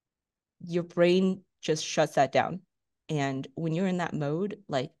your brain just shuts that down. And when you're in that mode,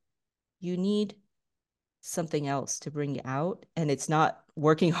 like you need something else to bring you out, and it's not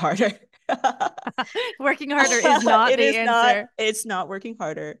working harder. Working harder is not It the is not, answer. it's not working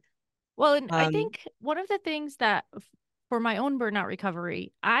harder. Well, and I Um, think one of the things that for my own burnout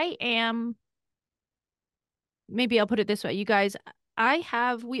recovery, I am, maybe I'll put it this way, you guys,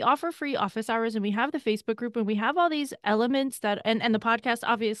 we offer free office hours and we have the Facebook group and we have all these elements that, and the podcast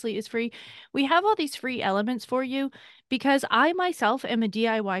obviously is free. We have all these free elements for you because I myself am a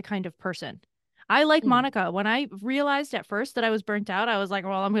DIY kind of person. I like mm, Monica. When I realized at first that I was burnt out, I was like,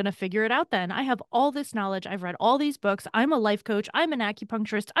 well, I'm going to figure it out then. I have all this knowledge. I've read all these books. I'm a life coach. I'm an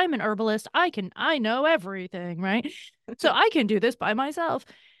acupuncturist. I'm an herbalist. I know everything, right? So I can do this by myself.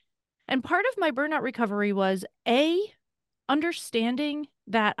 And part of my burnout recovery was understanding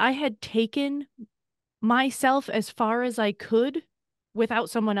that I had taken myself as far as I could without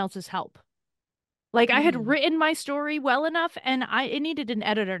someone else's help. Like I had mm, written my story well enough and it needed an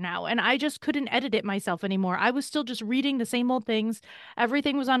editor now and I just couldn't edit it myself anymore. I was still just reading the same old things.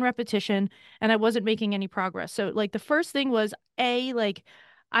 Everything was on repetition and I wasn't making any progress. So like the first thing was like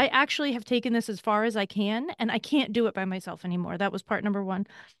I actually have taken this as far as I can, and I can't do it by myself anymore. That was part number one.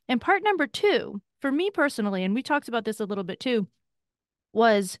 And part number two, for me personally, and we talked about this a little bit too,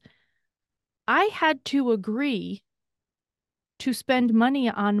 was I had to agree to spend money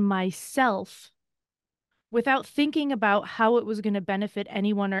on myself without thinking about how it was going to benefit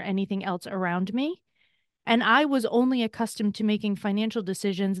anyone or anything else around me. And I was only accustomed to making financial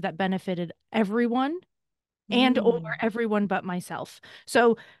decisions that benefited everyone and or Mm. everyone but myself.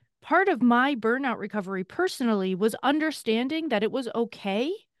 So part of my burnout recovery personally was understanding that it was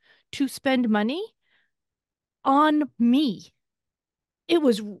okay to spend money on me. It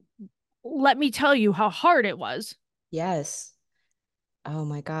was, let me tell you how hard it was. Yes. Oh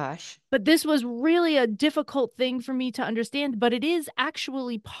my gosh. But this was really a difficult thing for me to understand. But it is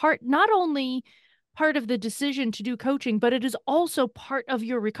actually part, not only part of the decision to do coaching, but it is also part of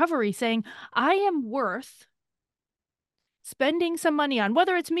your recovery saying, I am worth spending some money on,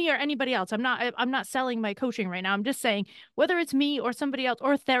 whether it's me or anybody else. I'm not selling my coaching right now. I'm just saying whether it's me or somebody else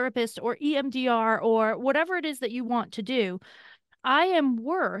or a therapist or EMDR or whatever it is that you want to do, I am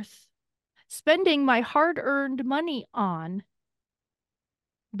worth spending my hard-earned money on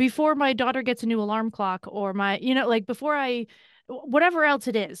before my daughter gets a new alarm clock or my, like before I, whatever else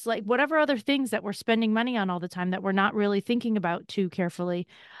it is, like whatever other things that we're spending money on all the time that we're not really thinking about too carefully.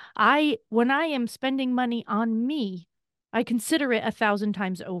 When I am spending money on me, I consider it 1,000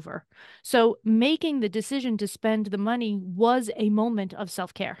 times over. So making the decision to spend the money was a moment of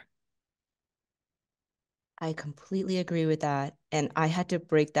self-care. I completely agree with that. And I had to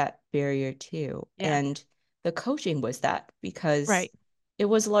break that barrier too. Yeah. And the coaching was that because Right. it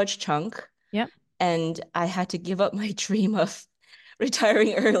was a large chunk Yep. and I had to give up my dream of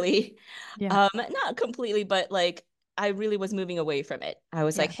retiring early. Yeah. Not completely, but like I really was moving away from it. I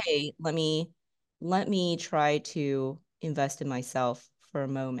was like, Yeah. hey, let me try to invest in myself for a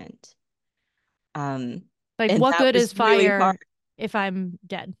moment. Um, Like and what that good was is really hard. fire if I'm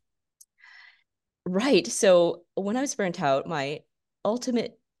dead? Right. So when I was burnt out, my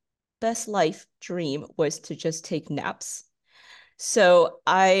ultimate best life dream was to just take naps. So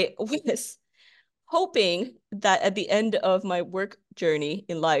I was hoping that at the end of my work journey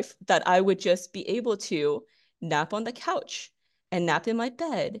in life that I would just be able to nap on the couch and nap in my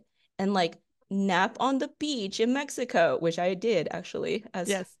bed and like nap on the beach in Mexico, which I did actually as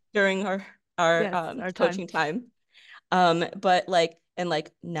Yes. during our Yes. Our time. coaching time. But like and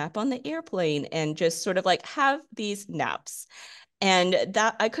like nap on the airplane and just sort of like have these naps. And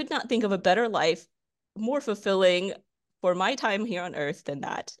that I could not think of a better life, more fulfilling for my time here on earth than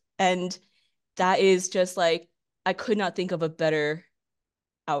that. And that is just like I could not think of a better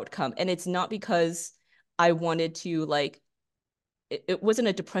outcome. And it's not because I wanted to like it wasn't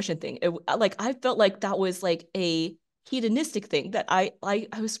a depression thing. It like I felt like that was like a hedonistic thing that I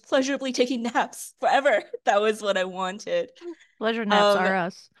was pleasurably taking naps forever. That was what I wanted. Pleasure naps Um are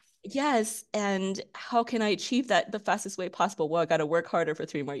us. yes, and how can I achieve that the fastest way possible? Well, I got to work harder for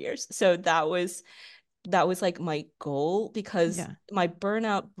 3 more years. So that was like my goal because Yeah. my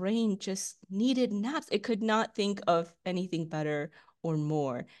burnout brain just needed naps. It could not think of anything better or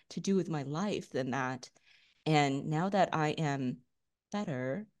more to do with my life than that. And now that I am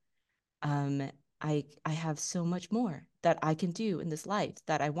better, um, I have so much more that I can do in this life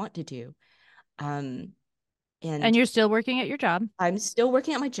that I want to do. Um, And and you're still working at your job. I'm still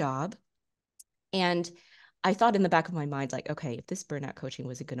working at my job. And I thought in the back of my mind, like, okay, if this burnout coaching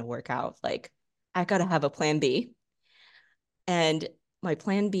wasn't going to work out, like, I got to have a plan B. And my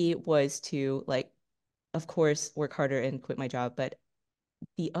plan B was to, like, of course, work harder and quit my job. But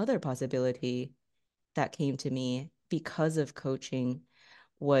the other possibility that came to me because of coaching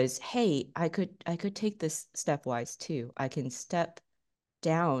was, hey, I could take this stepwise too. I can step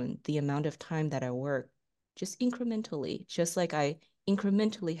down the amount of time that I work just incrementally, just like I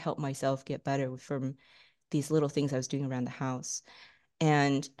incrementally help myself get better from these little things I was doing around the house.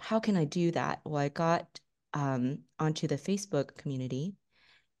 And how can I do that? Well, I got onto the Facebook community,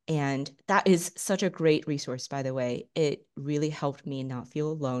 and that is such a great resource, by the way. It really helped me not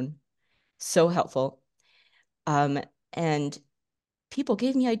feel alone. So helpful. Um, and people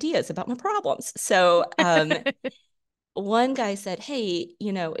gave me ideas about my problems. So one guy said, hey,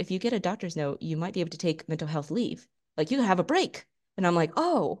 if you get a doctor's note, you might be able to take mental health leave. Like you can have a break. And I'm like,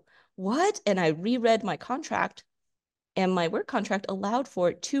 oh, what? And I reread my contract, and my work contract allowed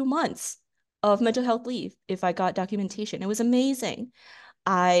for 2 months of mental health leave if I got documentation. It was amazing.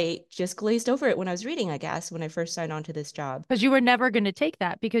 I just glazed over it when I was reading, I guess, when I first signed on to this job. Because you were never going to take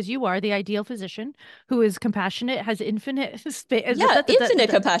that because you are the ideal physician who is compassionate, has infinite space. Yeah, infinite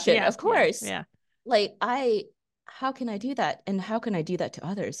compassion, Yeah, of yeah, course. yeah. Like I how can I do that? And how can I do that to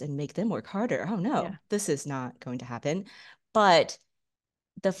others and make them work harder? Oh no, Yeah. this is not going to happen. But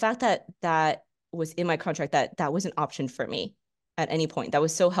the fact that that was in my contract, that was an option for me at any point, that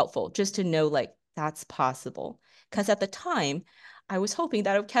was so helpful just to know like that's possible. Because at the time, I was hoping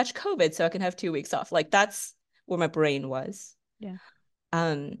that I would catch COVID so I can have 2 weeks off. Like that's where my brain was. Yeah.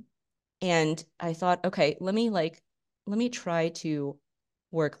 Um, and I thought, okay, let me try to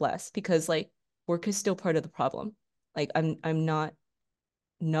work less because like work is still part of the problem. Like I'm not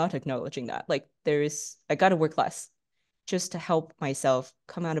acknowledging that. Like I got to work less just to help myself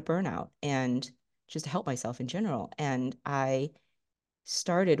come out of burnout and just to help myself in general. And I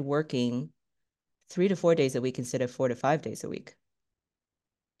started working 3 to 4 days a week instead of 4 to 5 days a week.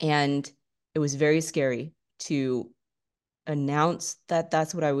 And it was very scary to announce that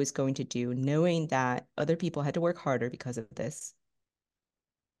that's what I was going to do, knowing that other people had to work harder because of this.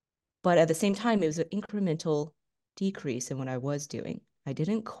 But at the same time, it was an incremental decrease in what I was doing. I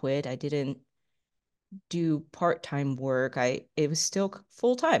didn't quit. I didn't do part-time work. It was still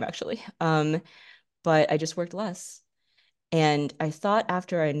full-time actually. But I just worked less. And I thought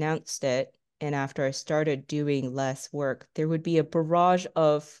after I announced it and after I started doing less work, there would be a barrage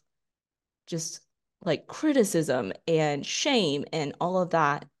of just like criticism and shame and all of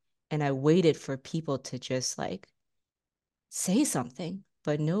that. And I waited for people to just like say something,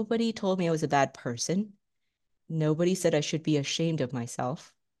 but nobody told me I was a bad person. Nobody said I should be ashamed of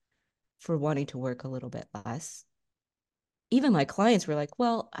myself for wanting to work a little bit less. Even my clients were like,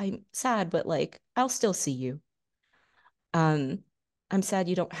 well, I'm sad, but like, I'll still see you. Um, I'm sad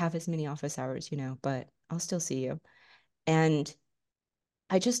you don't have as many office hours, but I'll still see you. And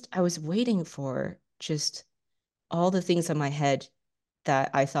I was waiting for just all the things in my head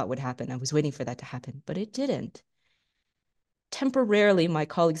that I thought would happen. I was waiting for that to happen, but it didn't. Temporarily, my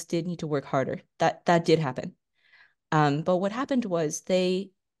colleagues did need to work harder. That did happen. But what happened was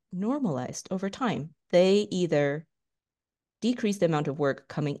they normalized over time. They either decreased the amount of work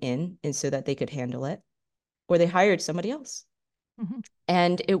coming in and so that they could handle it, or they hired somebody else. Mhm.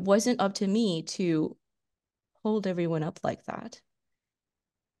 And it wasn't up to me to hold everyone up like that.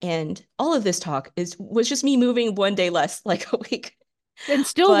 And all of this talk was just me moving 1 day less, like a week. And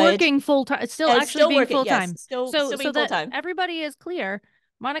still But working full time, still and actually still being working, full yes, time. still So being full that time. everybody is clear,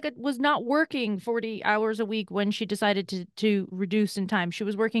 Monica was not working 40 hours a week when she decided to reduce in time. She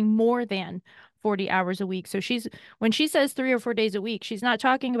was working more than 40 hours a week. So when she says 3 or 4 days a week, she's not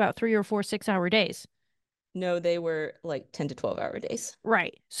talking about 3 or 4 6-hour days. No, they were like 10 to 12-hour days.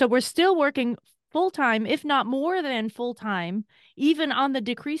 Right. So we're still working full time, if not more than full time, even on the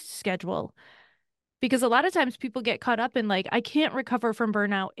decreased schedule. Because a lot of times people get caught up in like, I can't recover from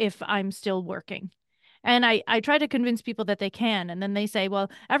burnout if I'm still working. And I try to convince people that they can. And then they say, well,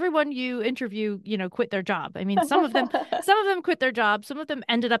 everyone you interview, quit their job. I mean, some of them quit their job. Some of them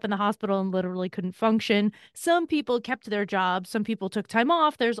ended up in the hospital and literally couldn't function. Some people kept their job. Some people took time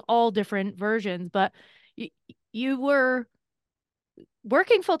off. There's all different versions, but you were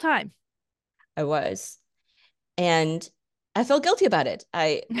working full time. I was. And I felt guilty about it.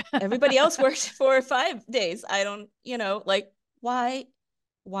 Everybody else worked for 5 days. I don't, like why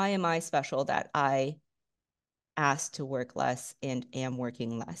am I special that I asked to work less and am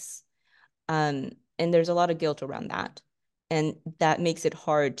working less? And there's a lot of guilt around that. And that makes it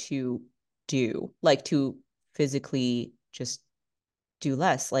hard to do, like to physically just do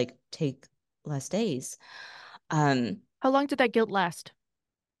less, like take less days. Um, How long did that guilt last?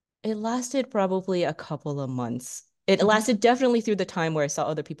 it lasted probably a couple of months. It Hmm. lasted definitely through the time where I saw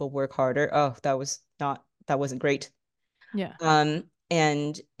other people work harder. Oh, that wasn't great. Yeah.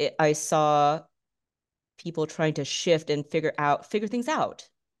 I saw people trying to shift and figure things out,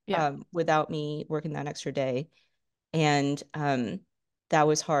 Yeah. without me working that extra day. And that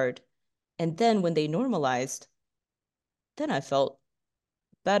was hard. And then when they normalized, then I felt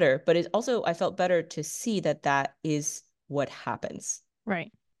better. But I felt better to see that that is what happens.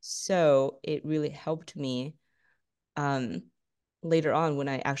 Right. So it really helped me um, later on when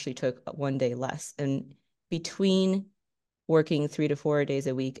I actually took 1 day less. And between working 3 to 4 days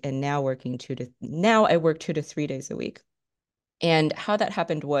a week and now I work 2 to 3 days a week. And how that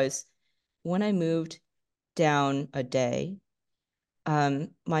happened was when I moved down a day,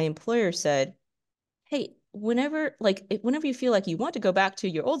 my employer said, hey, whenever you feel like you want to go back to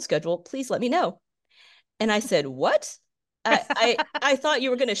your old schedule, please let me know. And I said, what? I thought you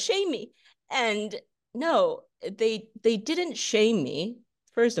were going to shame me. And no, they didn't shame me,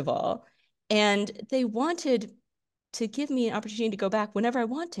 first of all. And they wanted to give me an opportunity to go back whenever I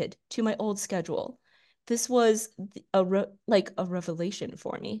wanted to my old schedule. This was like a revelation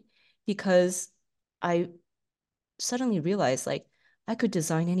for me because I suddenly realized like I could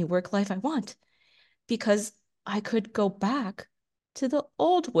design any work life I want because I could go back to the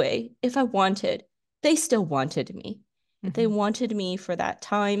old way if I wanted. They still wanted me. They wanted me for that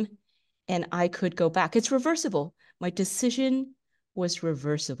time, and I could go back. It's reversible. My decision was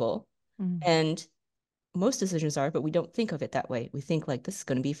reversible. Mm-hmm. And most decisions are, but we don't think of it that way. We think like this is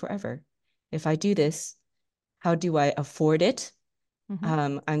going to be forever. If I do this, how do I afford it?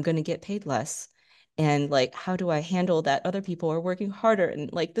 I'm going to get paid less. And like, how do I handle that other people are working harder?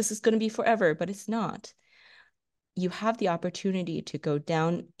 And like, this is going to be forever, but it's not. You have the opportunity to go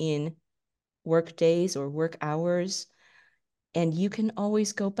down in work days or work hours, and you can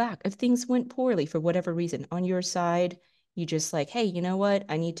always go back. If things went poorly for whatever reason on your side, you just like, hey, you know what?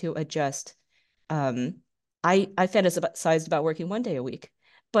 I need to adjust. Um, I fantasized about working 1 day a week,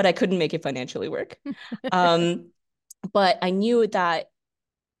 but I couldn't make it financially work. Um, but I knew that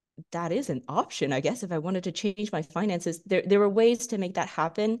that is an option, I guess, if I wanted to change my finances. There were ways to make that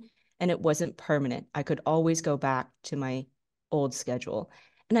happen, and it wasn't permanent. I could always go back to my old schedule.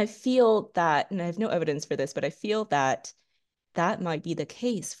 And I feel that, and I have no evidence for this, but I feel that that might be the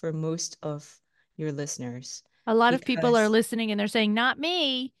case for most of your listeners A lot of people are because listening and they're saying, not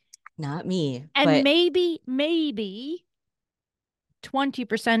me. not me, And but maybe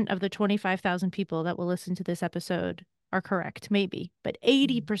 20% of the 25,000 people that will listen to this episode are correct. Maybe. But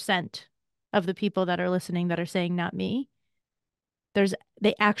 80% of the people that are listening that are saying, not me,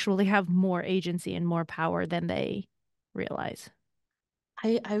 they actually have more agency and more power than they realize.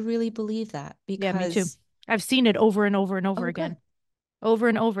 I really believe that Yeah, me too. because, I've seen it over and over and over oh, good. again. Over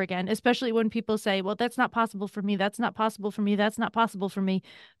and over again, especially when people say, well, that's not possible for me. That's not possible for me. That's not possible for me.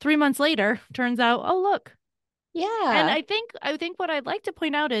 3 months later, turns out, oh, look. And Yeah. I think what I'd like to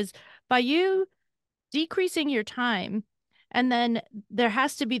point out is by you decreasing your time, and then there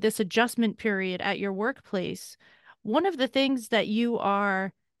has to be this adjustment period at your workplace. One of the things that you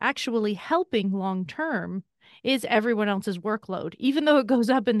are actually helping long term is everyone else's workload. Even though it goes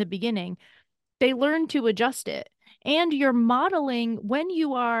up in the beginning, they learn to adjust it. And you're modeling when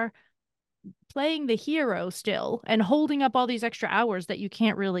you are playing the hero still and holding up all these extra hours that you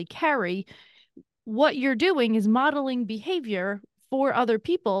can't really carry. What you're doing is modeling behavior for other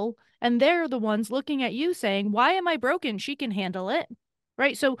people, and they're the ones looking at you saying, why am I broken? She can handle it.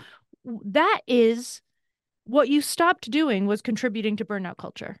 Right. So that is what you stopped doing, was contributing to burnout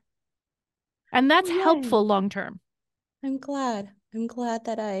culture. And Oh, that's yay. helpful long term. I'm glad. I'm glad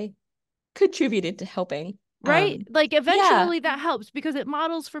that I contributed to helping. Right. Like Yeah, eventually that helps because it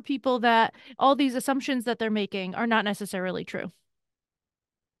models for people that all these assumptions that they're making are not necessarily true.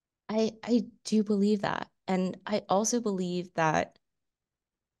 I do believe that. And I also believe that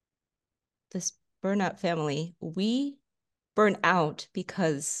this burnout family, we burn out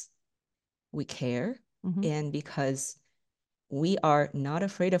because we care Mm-hmm. and because we are not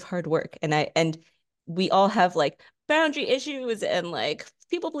afraid of hard work. And we all have like boundary issues and like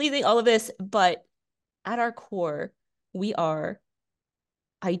people pleasing, all of this, but at our core, we are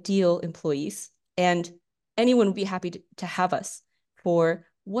ideal employees, and anyone would be happy to have us for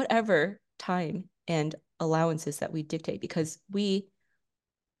whatever time and allowances that we dictate because we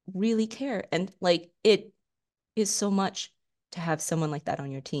really care. And like it is so much to have someone like that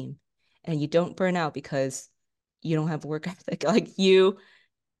on your team. And you don't burn out because you don't have work ethic. Like you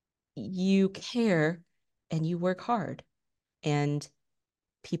care and you work hard and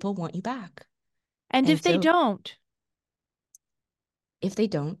people want you back. And And if they so don't, if they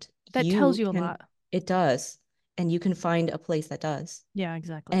don't, that tells you you a can, lot. it does. And you can find a place that does. Yeah,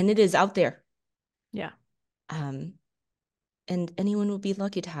 exactly. And it is out there. Yeah. Um, and anyone will be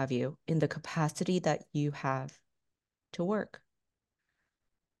lucky to have you in the capacity that you have to work.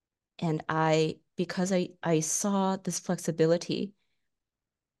 And because I saw this flexibility,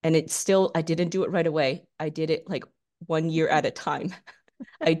 and it still, I didn't do it right away. I did it like 1 year at a time.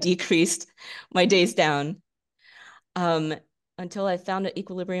 I decreased my days down um, until I found an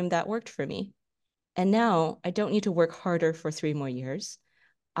equilibrium that worked for me. And now I don't need to work harder for 3 more years.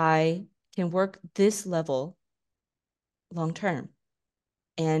 I can work this level long term,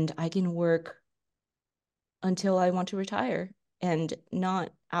 and I can work until I want to retire, and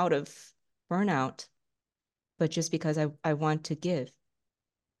not out of burnout, but just because I want to give.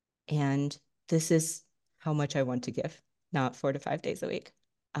 And this is how much I want to give, not 4 to 5 days a week.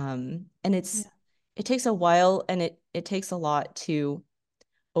 And Yeah. it takes a while, and it takes a lot to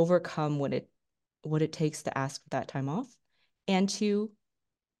overcome what it takes to ask for that time off and to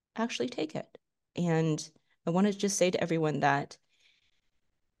actually take it. And I want to just say to everyone that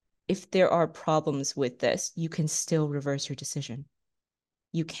if there are problems with this, you can still reverse your decision.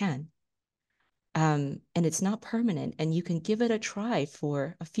 You can. And it's not permanent, and you can give it a try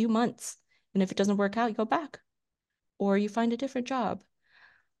for a few months. And if it doesn't work out, you go back or you find a different job.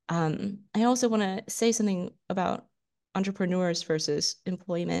 I also want to say something about entrepreneurs versus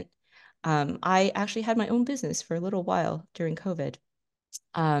employment. I actually had my own business for a little while during COVID.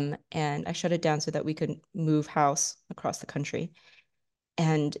 And I shut it down so that we could move house across the country.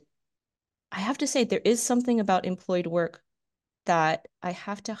 And I have to say, there is something about employed work that I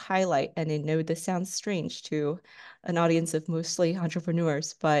have to highlight. And I know this sounds strange to an audience of mostly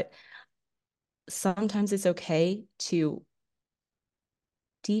entrepreneurs, but sometimes it's okay to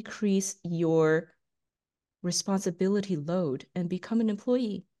decrease your responsibility load and become an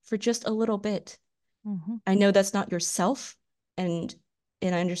employee for just a little bit. Mm-hmm. I know that's not yourself, and I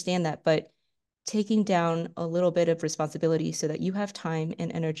understand that, but taking down a little bit of responsibility so that you have time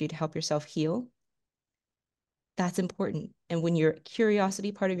and energy to help yourself heal, that's important. And when your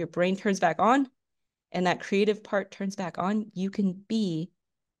curiosity part of your brain turns back on and that creative part turns back on, you can be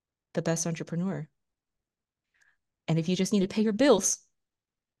the best entrepreneur. And if you just need to pay your bills,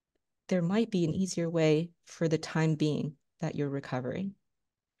 there might be an easier way for the time being that you're recovering.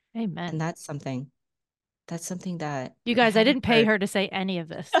 And Amen. that's something that You I guys, I haven't didn't pay heard. her to say any of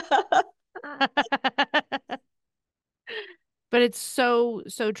this. But it's so,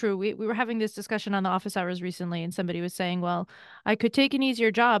 so true. We were having this discussion on the office hours recently, and somebody was saying, well, I could take an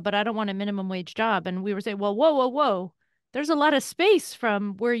easier job, but I don't want a minimum wage job. And we were saying, well, whoa, whoa, whoa. There's a lot of space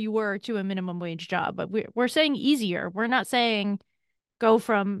from where you were to a minimum wage job. But we're saying easier. We're not saying go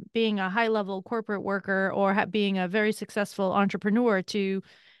from being a high level corporate worker or being a very successful entrepreneur to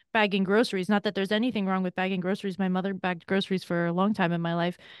bagging groceries. Not that there's anything wrong with bagging groceries. My mother bagged groceries for a long time in my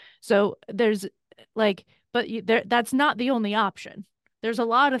life. So there's like, but that's not the only option. There's a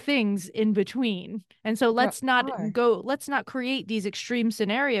lot of things in between. And so There are. let's not create these extreme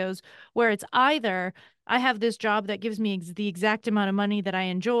scenarios where it's either I have this job that gives me the exact amount of money that I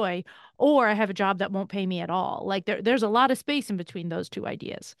enjoy, or I have a job that won't pay me at all. Like there's a lot of space in between those two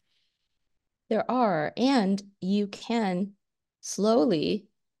ideas. There are. And you can slowly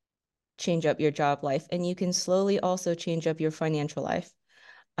change up your job life, and you can slowly also change up your financial life.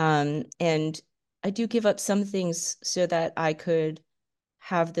 And I do give up some things so that I could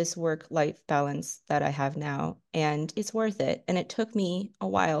have this work-life balance that I have now, and it's worth it. And it took me a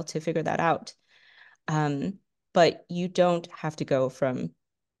while to figure that out. Um, but you don't have to go from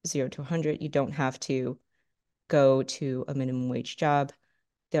 0 to 100. You don't have to go to a minimum wage job.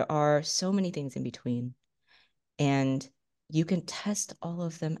 There are so many things in between, and you can test all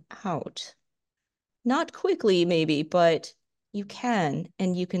of them out. Not quickly, maybe, but you can,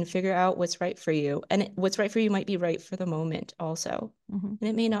 and you can figure out what's right for you. And what's right for you might be right for the moment also. Mm-hmm. And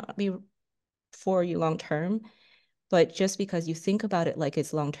it may not be for you long term, but just because you think about it like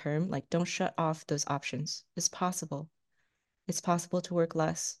it's long term, like don't shut off those options. It's possible. It's possible to work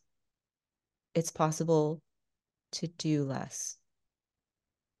less. It's possible to do less.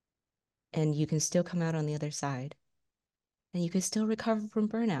 And you can still come out on the other side, and you can still recover from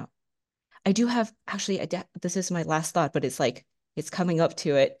burnout. I do have actually, this is my last thought, but it's like it's coming up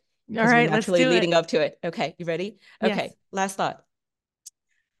to it All because we're right, let's naturally do it. leading up to it. Okay, you ready? Yes. Okay, last thought.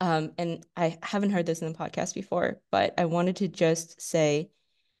 And I haven't heard this in the podcast before, but I wanted to just say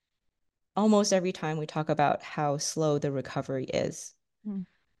almost every time we talk about how slow the recovery is,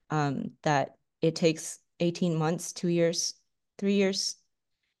 Mm. that it takes 18 months, 2 years, 3 years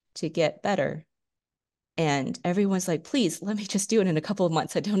to get better. And everyone's like, please, let me just do it in a couple of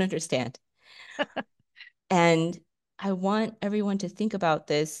months. I don't understand. And I want everyone to think about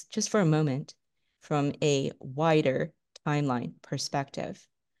this just for a moment from a wider timeline perspective.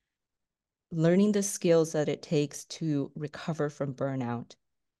 Learning the skills that it takes to recover from burnout.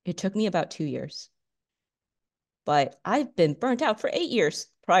 It took me about 2 years, but I've been burnt out for 8 years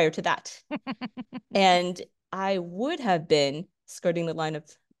prior to that. And I would have been skirting the line of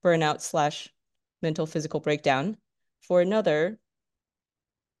burnout slash mental physical breakdown for another,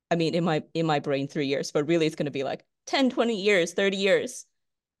 I mean, in my brain, 3 years, but really it's going to be like 10, 20 years, 30 years.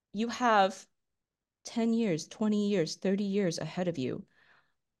 You have 10 years, 20 years, 30 years ahead of you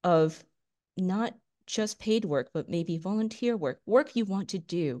of not just paid work, but maybe volunteer work, work you want to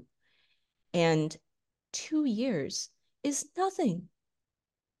do. And 2 years is nothing.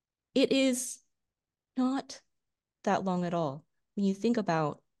 It is not that long at all. When you think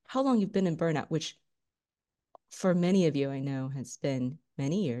about how long you've been in burnout, which for many of you I know has been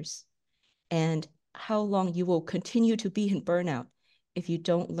many years, and how long you will continue to be in burnout if you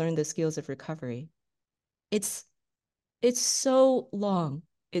don't learn the skills of recovery. It's it's so long.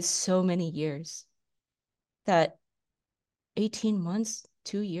 It's so many years that 18 months,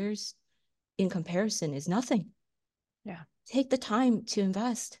 2 years, in comparison is nothing. Yeah. Take the time to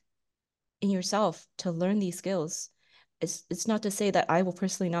invest in yourself to learn these skills. It's not to say that I will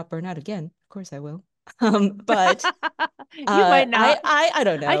personally not burn out again. Of course I will. But You might not. I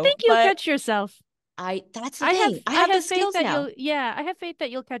don't I know. think you'll But catch yourself. that's the thing. I I have the have faith skills that now. I have faith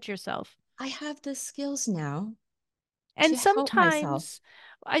that you'll catch yourself. I have the skills now And to help myself.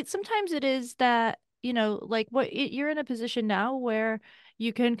 sometimes it is that, like you're in a position now where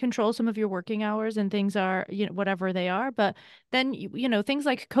you can control some of your working hours and things are, whatever they are. But then, things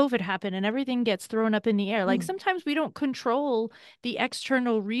like COVID happen and everything gets thrown up in the air. Like sometimes we don't control the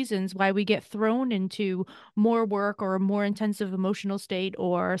external reasons why we get thrown into more work or a more intensive emotional state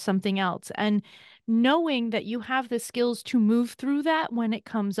or something else. And knowing that you have the skills to move through that when it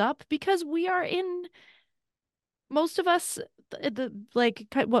comes up, because we are in most of us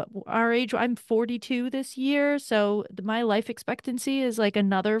what our age. I'm 42 this year, so my life expectancy is like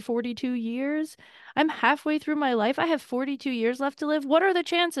another 42 years. I'm halfway through my life. I have 42 years left to live. What are the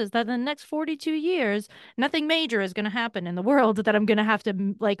chances that in the next 42 years nothing major is going to happen in the world that I'm going to have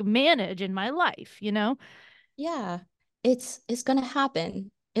to like manage in my life, Yeah, it's gonna happen.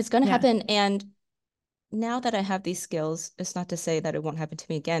 It's gonna Yeah. happen. And now that I have these skills, it's not to say that it won't happen to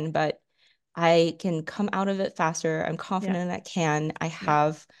me again, but I can come out of it faster. I'm Yeah. confident I can. I Yeah.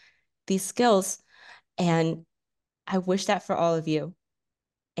 have these skills, and I wish that for all of you.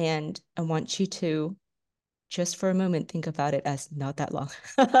 And I want you to just for a moment think about it as not that long.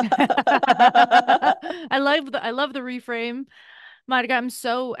 I love the reframe. Monica, I'm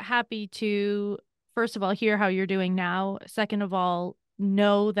so happy to, first of all, hear how you're doing now. Second of all,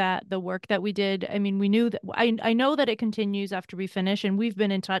 know that the work that we did, I mean, we knew that I know that it continues after we finish, and we've been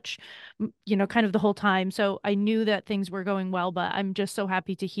in touch, kind of the whole time. So I knew that things were going well, but I'm just so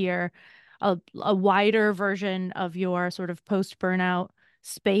happy to hear a wider version of your sort of post burnout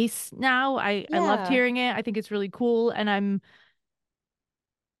space now. I loved Yeah. hearing it. I think it's really cool. And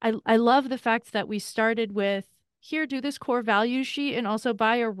I love the fact that we started with here, do this core value sheet and also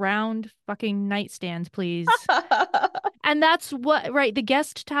buy a round fucking nightstand, please. And that's what, right? The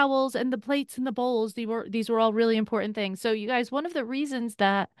guest towels and the plates and the bowls, these were all really important things. So you guys, one of the reasons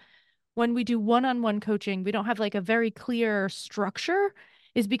that when we do one-on-one coaching, we don't have like a very clear structure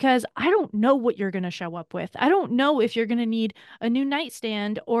is because I don't know what you're going to show up with. I don't know if you're going to need a new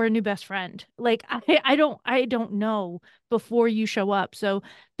nightstand or a new best friend. Like I don't know before you show up. So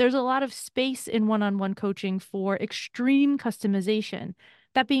there's a lot of space in one-on-one coaching for extreme customization.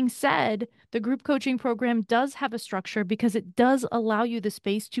 That being said, the group coaching program does have a structure because it does allow you the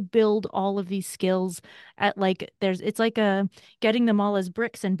space to build all of these skills at it's like a getting them all as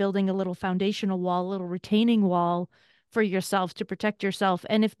bricks and building a little foundational wall, a little retaining wall for yourself to protect yourself.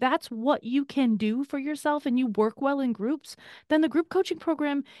 And if that's what you can do for yourself and you work well in groups, then the group coaching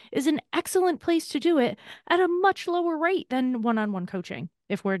program is an excellent place to do it at a much lower rate than one-on-one coaching,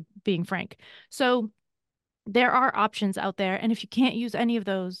 if we're being frank. So there are options out there. And if you can't use any of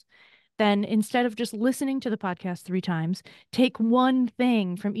those, then instead of just listening to the podcast 3 times, take one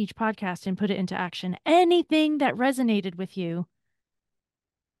thing from each podcast and put it into action. Anything that resonated with you,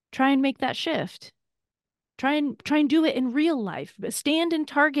 try and make that shift. Try and do it in real life. Stand in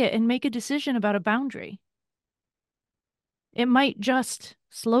Target and make a decision about a boundary. It might just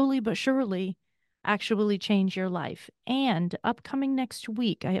slowly but surely actually change your life. And upcoming next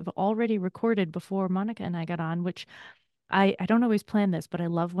week, I have already recorded before Monica and I got on, which I don't always plan this, but I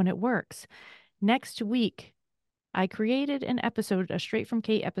love when it works. Next week, I created an episode, a Straight from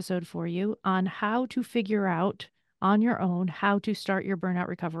Kate episode for you on how to figure out on your own how to start your burnout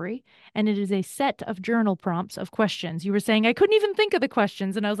recovery. And it is a set of journal prompts of questions. You were saying I couldn't even think of the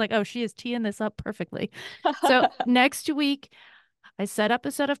questions. And I was like, oh, she is teeing this up perfectly. So next week, I set up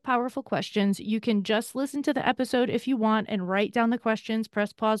a set of powerful questions. You can just listen to the episode if you want and write down the questions,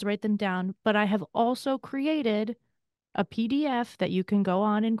 press pause, write them down. But I have also created a PDF that you can go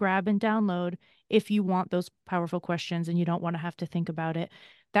on and grab and download if you want those powerful questions and you don't want to have to think about it.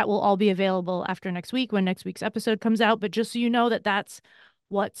 That will all be available after next week when next week's episode comes out. But just so you know that that's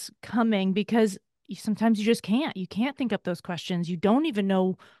what's coming, because sometimes you just can't. You can't think up those questions. You don't even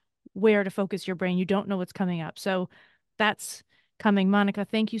know where to focus your brain. You don't know what's coming up. So that's coming. Monica,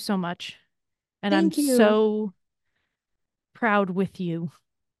 thank you so much. And I'm Thank you. so proud with you.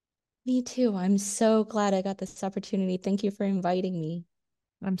 Me too. I'm so glad I got this opportunity. Thank you for inviting me.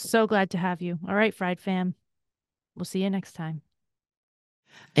 I'm so glad to have you. All right, Fried Fam. We'll see you next time.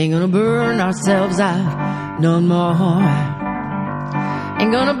 Ain't gonna burn ourselves out no more.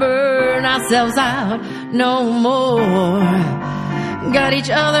 Ain't gonna burn ourselves out no more. Got each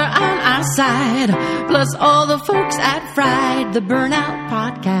other on our side, plus all the folks at Fried, the Burnout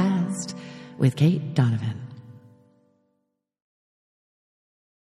Podcast. with Kate Donovan.